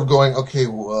matter of going, okay,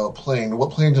 well, plane.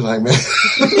 What plane did I miss?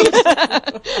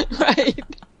 Right.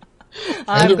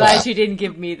 I'm glad you didn't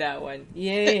give me that one.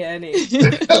 Yay, Annie.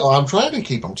 Well, I'm trying to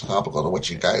keep them topical to what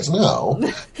you guys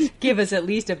know. Give us at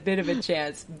least a bit of a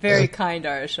chance. Very kind,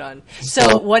 Arshan.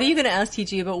 So, what are you going to ask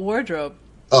TG about wardrobe?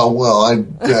 Oh, well,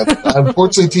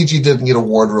 unfortunately, TG didn't get a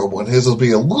wardrobe one. His will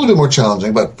be a little bit more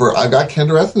challenging, but I got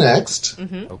Kendereth next.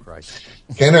 Oh, Christ.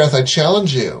 Kendereth, I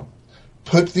challenge you.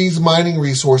 Put these mining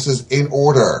resources in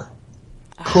order.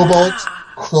 Cobalt,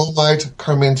 chromite,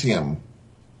 carmintium.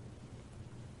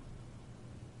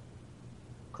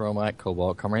 Chromite,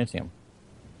 Cobalt, Carmintium.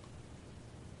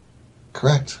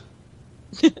 Correct.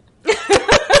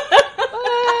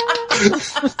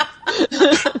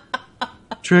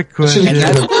 Trick question.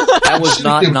 That was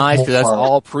not nice because that's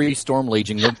all pre-Storm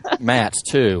Legion mats,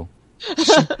 too.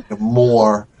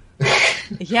 More.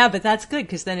 Yeah, but that's good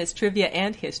because then it's trivia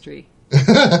and history.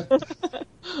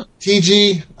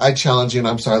 TG, I challenge you, and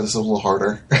I'm sorry, this is a little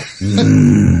harder.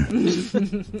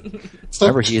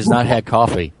 Remember, he has not had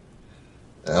coffee.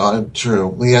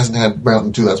 True. He hasn't had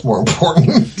Mountain Dew. That's more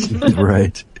important.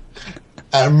 Right.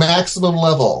 At maximum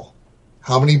level,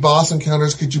 how many boss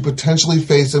encounters could you potentially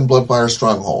face in Bloodfire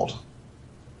Stronghold?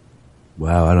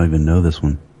 Wow, I don't even know this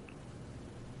one.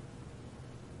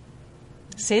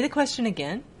 Say the question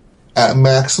again. At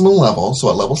maximum level, so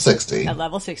at level 60. At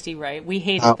level 60, right. We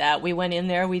hated that. We went in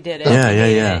there, we did it.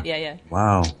 Yeah.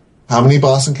 Wow. How many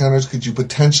boss encounters could you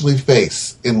potentially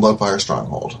face in Bloodfire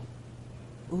Stronghold?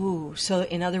 Ooh, so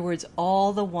in other words,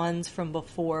 all the ones from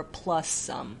before plus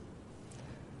some.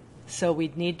 So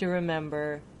we'd need to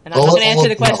remember, and I'm not going to answer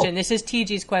the question. This is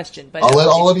TG's question. But I'll let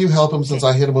all of you help him since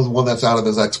I hit him with one that's out of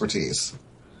his expertise.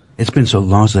 It's been so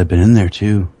long since I've been in there,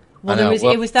 too. Well,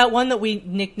 it was that one that we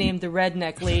nicknamed the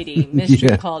Redneck Lady.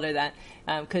 Mischief called her that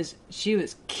because she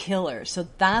was killer. So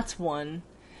that's one.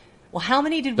 Well, how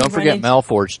many did we Don't forget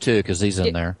Malforge, too, because he's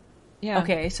in there. Yeah.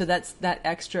 Okay, so that's that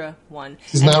extra one.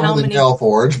 He's not really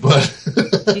Malforge, but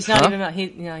he's not even.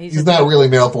 He's not really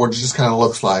Malforge. He just kind of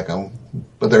looks like him.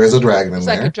 But there is a dragon in It's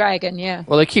there. like a dragon, yeah.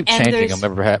 Well, they keep changing them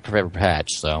every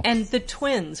patch, so. And the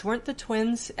twins weren't the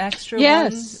twins extra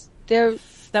ones?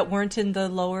 Yes, that weren't in the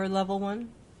lower level one.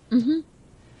 Mm-hmm.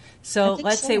 So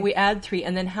let's say we add 3,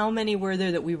 and then how many were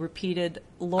there that we repeated?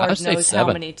 Lord knows how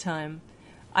many times.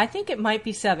 I think it might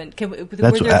be 7.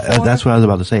 That's what I was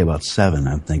about to say about 7.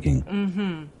 I'm thinking.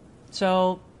 Mm-hmm.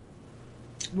 So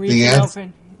the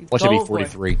answer should be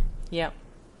 43. Yeah.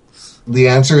 The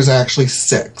answer is actually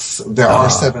 6. There are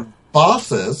 7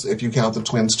 bosses if you count the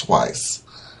twins twice.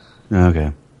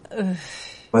 Okay.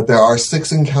 But there are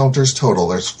 6 encounters total.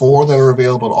 There's 4 that are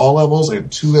available at all levels and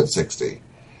 2 at 60.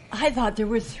 I thought there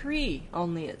were 3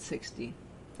 only at 60.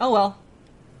 Oh well.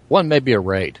 One may be a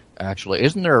raid, actually.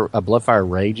 Isn't there a Bloodfire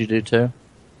raid you do too?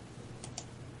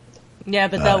 Yeah,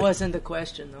 but that wasn't the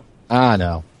question, though. I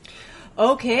know.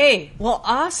 Okay. Well,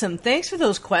 awesome. Thanks for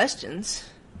those questions.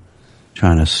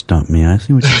 Trying to stump me. I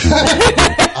see what you're doing.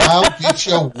 I'll get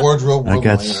you a wardrobe. I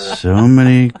got so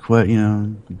many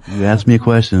you ask me a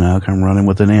question, I'll come running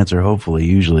with an answer, hopefully,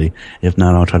 usually. If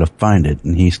not, I'll try to find it,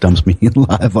 and he stumps me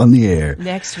live on the air.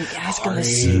 Next week, ask him a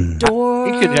store.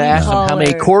 You could ask him how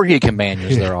many corgi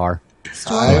companions there are.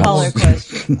 Store color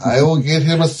question. I will get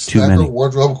him a separate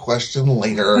wardrobe question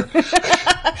later.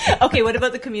 Okay, what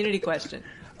about the community question?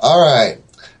 All right.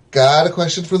 Got a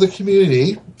question for the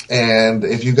community, and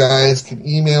if you guys can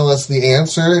email us the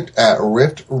answer at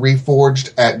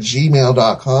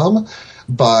riftreforged@gmail.com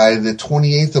by the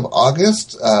 28th of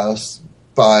August,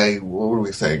 by, what were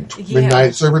we saying,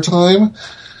 midnight server time?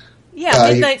 Yeah,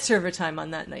 midnight server time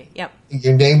on that night, yep.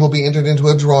 Your name will be entered into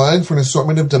a drawing for an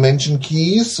assortment of dimension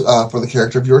keys for the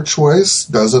character of your choice.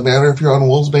 Doesn't matter if you're on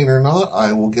Wolfsbane or not,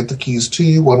 I will get the keys to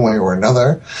you one way or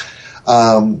another.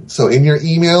 So in your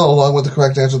email, along with the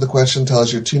correct answer to the question, tell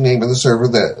us your true name and the server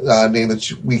name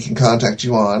that we can contact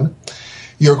you on.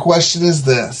 Your question is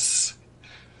this.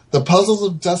 The puzzles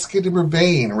of Duskend and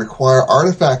Ravane require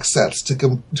artifact sets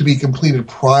to be completed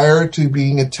prior to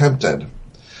being attempted,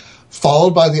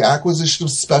 followed by the acquisition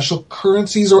of special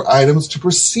currencies or items to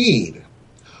proceed.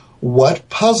 What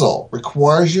puzzle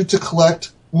requires you to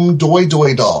collect Doi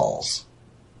Doi dolls?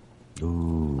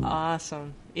 Ooh.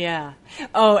 Awesome. Yeah.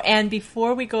 Oh, and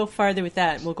before we go farther with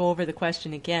that, we'll go over the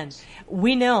question again.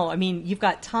 We know, I mean, you've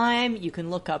got time, you can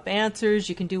look up answers,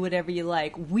 you can do whatever you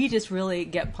like. We just really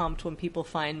get pumped when people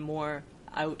find more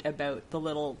out about the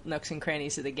little nooks and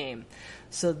crannies of the game.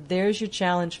 So there's your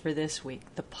challenge for this week,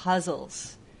 the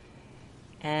puzzles.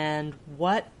 And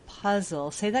what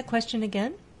puzzle? Say that question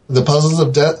again. The puzzles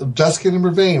of Duskin and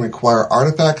Vervain require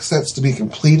artifact sets to be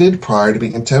completed prior to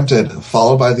being attempted,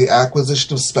 followed by the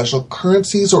acquisition of special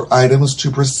currencies or items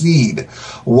to proceed.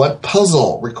 What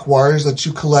puzzle requires that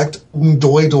you collect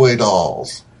Doi Doi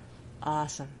dolls?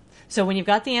 Awesome. So when you've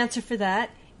got the answer for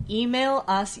that, email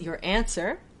us your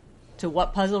answer to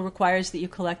what puzzle requires that you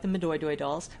collect the Midoi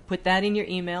dolls. Put that in your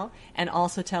email, and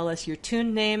also tell us your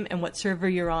tune name and what server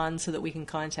you're on so that we can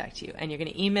contact you. And you're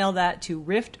going to email that to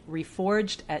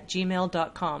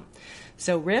riftreforged@gmail.com.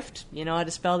 So Rift, you know how to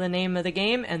spell the name of the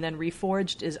game, and then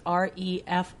Reforged is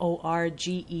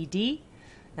REFORGED,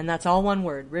 and that's all one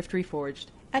word,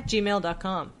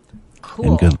 riftreforged@gmail.com.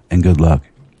 Cool. And good luck.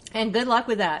 And good luck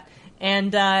with that.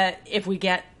 And if we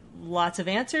get lots of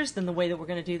answers, then the way that we're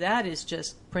going to do that is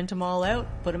just print them all out,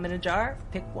 put them in a jar,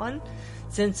 pick one.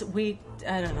 Since I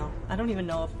don't know. I don't even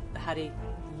know how to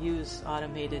use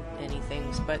automated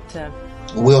anythings, but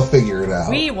we'll figure it out.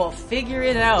 We will figure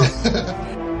it out.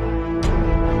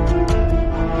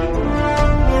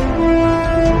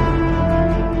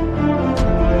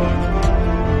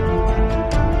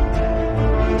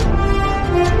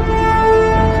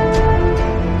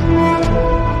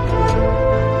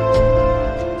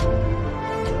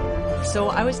 So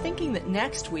I was thinking that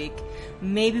next week,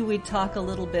 maybe we'd talk a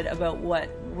little bit about what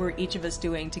we're each of us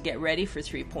doing to get ready for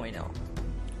 3.0.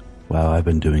 Wow, I've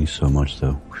been doing so much,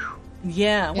 though.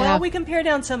 Yeah, well, we can pare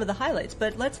down some of the highlights,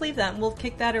 but let's leave that, and we'll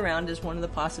kick that around as one of the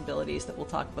possibilities that we'll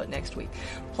talk about next week.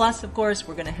 Plus, of course,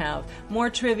 we're going to have more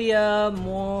trivia,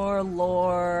 more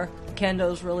lore.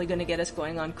 Kendo's really going to get us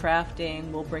going on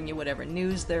crafting. We'll bring you whatever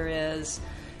news there is.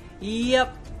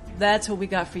 Yep, that's what we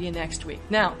got for you next week.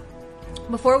 Now,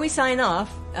 before we sign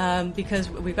off, because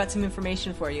we've got some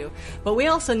information for you, but we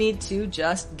also need to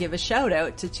just give a shout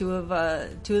out to two of the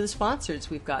sponsors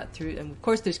we've got through, and of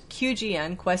course there's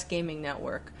QGN, Quest Gaming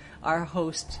Network, our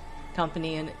host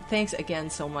company, and thanks again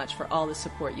so much for all the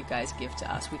support you guys give to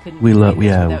us. We couldn't do this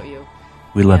without you.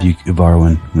 We love you,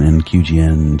 Varwin, and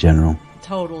QGN in general.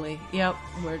 Totally. Yep.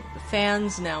 We're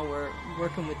fans now. We're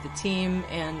working with the team,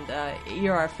 and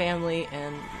you're our family,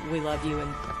 and we love you,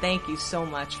 and thank you so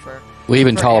much for. We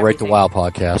even tolerate everything. the WoW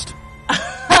podcast.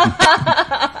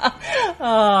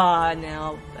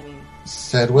 Now, I mean.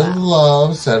 Said with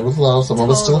love. Some of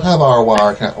us still have our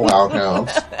WoW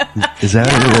accounts. Is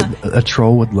that a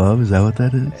troll with love? Is that what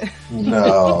that is?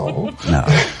 No.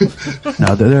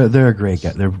 No, they're a great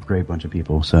guy. They're a great bunch of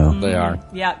people. So They are.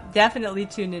 Yeah, definitely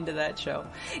tune into that show.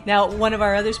 Now, one of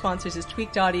our other sponsors is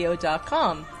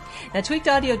tweakedaudio.com. Now,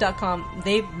 tweakedaudio.com,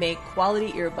 they make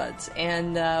quality earbuds,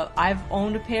 and I've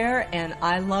owned a pair, and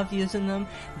I love using them.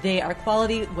 They are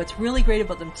quality. What's really great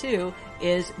about them, too,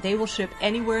 is they will ship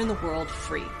anywhere in the world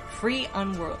free. Free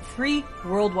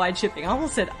worldwide shipping. I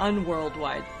almost said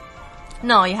unworldwide.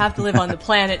 No, you have to live on the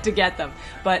planet to get them,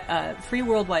 but free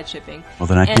worldwide shipping. Well,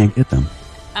 then I can't get them.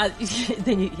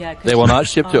 They will not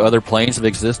ship to other planes of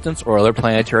existence or other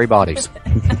planetary bodies.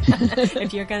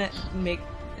 If you're going to make...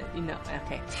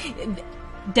 okay.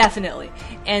 Definitely.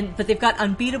 But they've got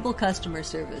unbeatable customer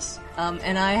service.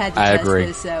 And I had to test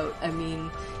this out. I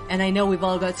mean, and I know we've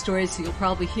all got stories, so you'll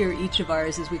probably hear each of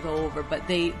ours as we go over, but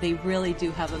they really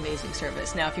do have amazing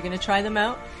service. Now, if you're going to try them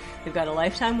out, they've got a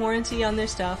lifetime warranty on their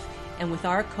stuff, and with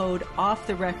our code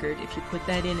OFFTHERECORD, if you put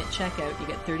that in at checkout, you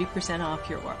get 30% off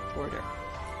your order.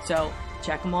 So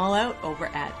check them all out over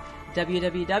at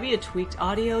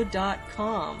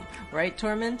www.tweakedaudio.com. Right,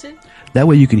 Tormented? That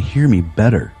way you can hear me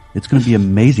better. It's going to be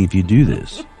amazing if you do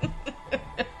this.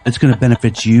 It's going to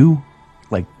benefit you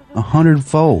like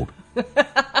 100-fold.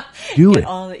 Do it.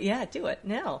 Do it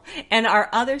now. And our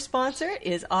other sponsor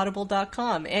is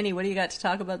Audible.com. Annie, what do you got to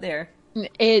talk about there?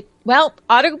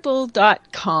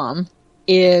 Audible.com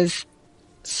is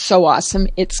so awesome.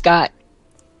 It's got,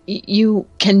 you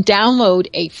can download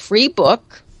a free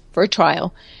book for a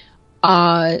trial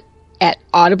at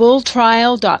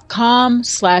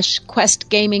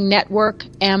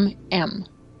audibletrial.com/questgamingnetworkmm,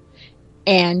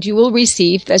 and you will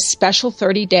receive the special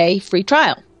 30-day free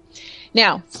trial.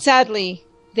 Now, sadly,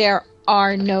 there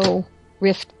are no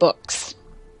Rift books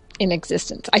in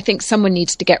existence. I think someone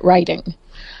needs to get writing.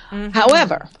 Mm-hmm.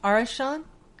 However, Arshan,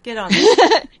 get on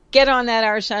that. Get on that,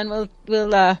 Arshan.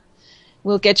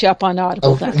 We'll get you up on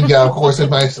Audible. Yeah, of course. In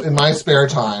my spare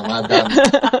time, I've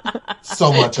got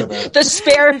so much of it. The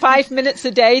spare 5 minutes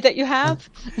a day that you have.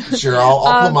 Sure,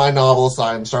 I'll put my novel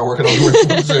aside and start working on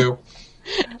the too.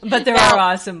 But there are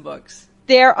awesome books.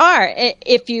 There are.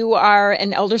 If you are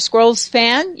an Elder Scrolls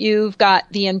fan, you've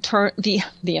got the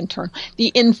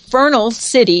Infernal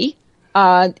City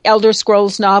Elder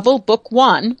Scrolls novel, Book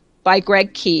 1 by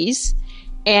Greg Keyes,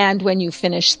 And when you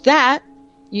finish that,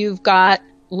 you've got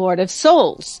Lord of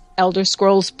Souls, Elder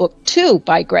Scrolls Book 2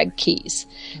 by Greg Keyes.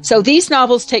 So these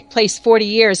novels take place 40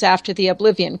 years after the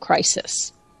Oblivion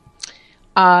Crisis.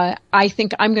 I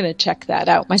think I'm going to check that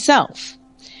out myself.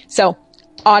 So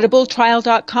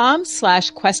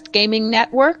audibletrial.com/Quest Gaming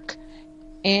Network,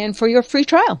 and for your free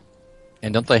trial.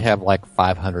 And don't they have like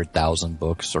 500,000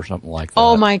 books or something like that?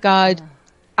 Oh my God.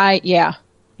 I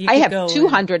have go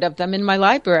 200 of them in my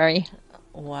library.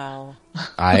 Wow.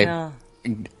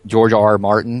 George R. R.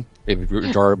 Martin, if you're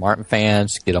George R. R. Martin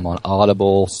fans, get them on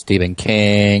Audible. Stephen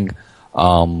King.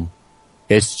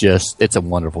 It's a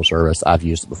wonderful service. I've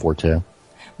used it before too.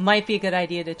 Might be a good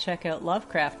idea to check out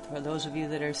Lovecraft for those of you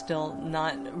that are still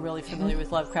not really familiar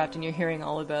with Lovecraft and you're hearing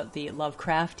all about the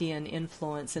Lovecraftian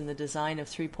influence in the design of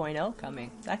 3.0 coming.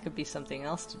 That could be something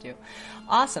else to do.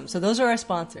 Awesome. So those are our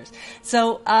sponsors.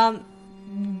 So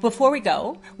before we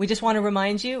go, we just want to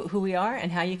remind you who we are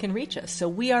and how you can reach us. So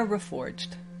we are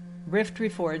Reforged, Rift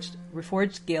Reforged,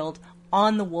 Reforged Guild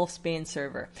on the Wolfsbane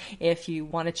server. If you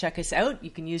want to check us out, you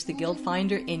can use the Guild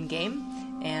Finder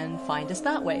in-game and find us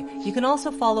that way. You can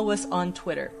also follow us on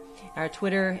Twitter. Our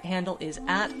Twitter handle is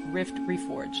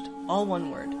 @RiftReforged, all one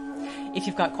word. If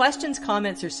you've got questions,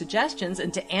 comments, or suggestions,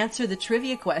 and to answer the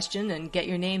trivia question and get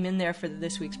your name in there for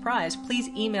this week's prize, please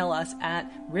email us at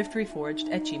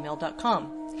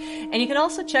riftreforged@gmail.com. And you can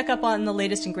also check up on the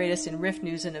latest and greatest in Rift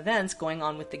news and events going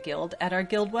on with the Guild at our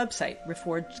Guild website,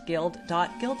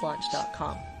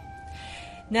 reforgedguild.guildlaunch.com.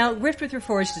 Now, Rift with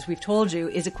Reforged, as we've told you,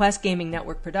 is a Quest Gaming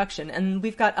Network production, and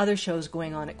we've got other shows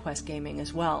going on at Quest Gaming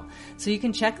as well. So you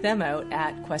can check them out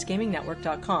at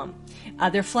questgamingnetwork.com.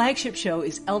 Their flagship show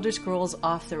is Elder Scrolls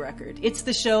Off the Record. It's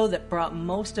the show that brought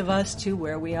most of us to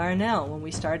where we are now, when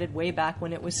we started way back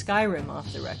when it was Skyrim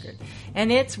Off the Record.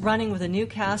 And it's running with a new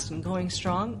cast and going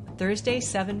strong Thursday,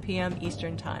 7 p.m.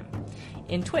 Eastern Time.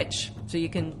 In Twitch, so you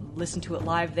can listen to it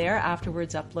live there,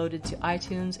 afterwards uploaded to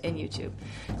iTunes and YouTube.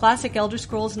 Classic Elder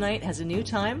Scrolls Night has a new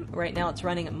time. Right now it's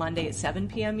running at Monday at 7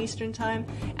 p.m. Eastern Time.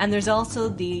 And there's also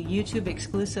the YouTube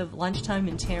exclusive Lunchtime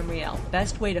in Tamriel.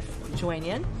 Best way to join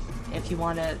in, if you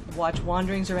want to watch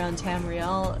wanderings around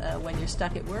Tamriel when you're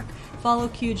stuck at work, follow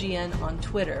QGN on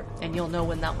Twitter, and you'll know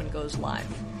when that one goes live.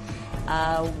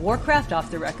 Warcraft Off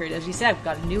the Record, as you said, we've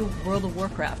got a new World of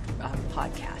Warcraft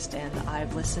podcast, and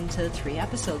I've listened to 3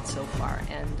 episodes so far,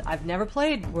 and I've never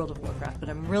played World of Warcraft, but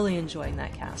I'm really enjoying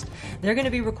that cast. They're going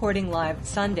to be recording live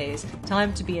Sundays,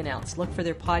 time to be announced. Look for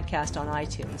their podcast on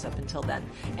iTunes up until then,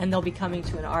 and they'll be coming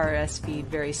to an RSS feed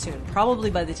very soon.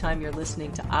 Probably by the time you're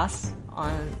listening to us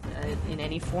on in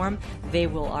any form, they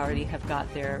will already have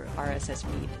got their RSS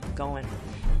feed going.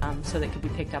 So that could be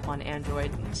picked up on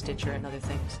Android and Stitcher and other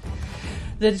things.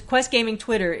 The Quest Gaming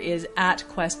Twitter is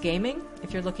 @Quest Gaming,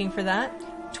 if you're looking for that.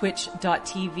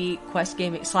 Twitch.tv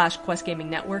 /Quest Gaming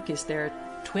Network is their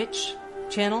Twitch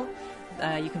channel.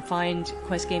 You can find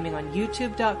Quest Gaming on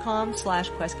youtube.com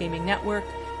 /Quest Gaming Network.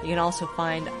 You can also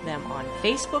find them on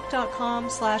facebook.com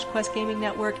 /Quest Gaming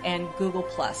Network and Google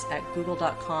Plus at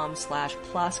google.com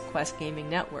 /plus Quest Gaming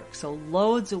Network. So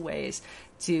loads of ways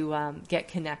to get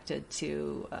connected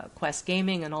to Quest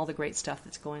Gaming and all the great stuff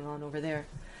that's going on over there.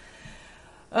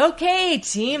 Okay,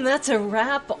 team, that's a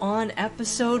wrap on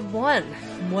episode 1.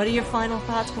 What are your final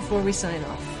thoughts before we sign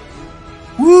off?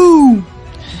 Woo!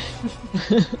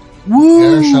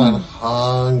 Woo! Airshon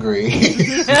hungry.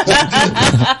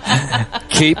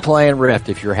 Keep playing Rift.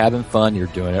 If you're having fun, you're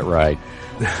doing it right.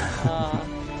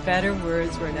 Better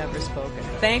words were never spoken.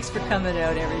 Thanks for coming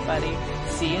out, everybody.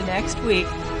 See you next week.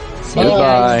 See you Bye.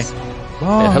 guys.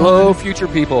 Bye. And hello, future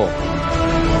people.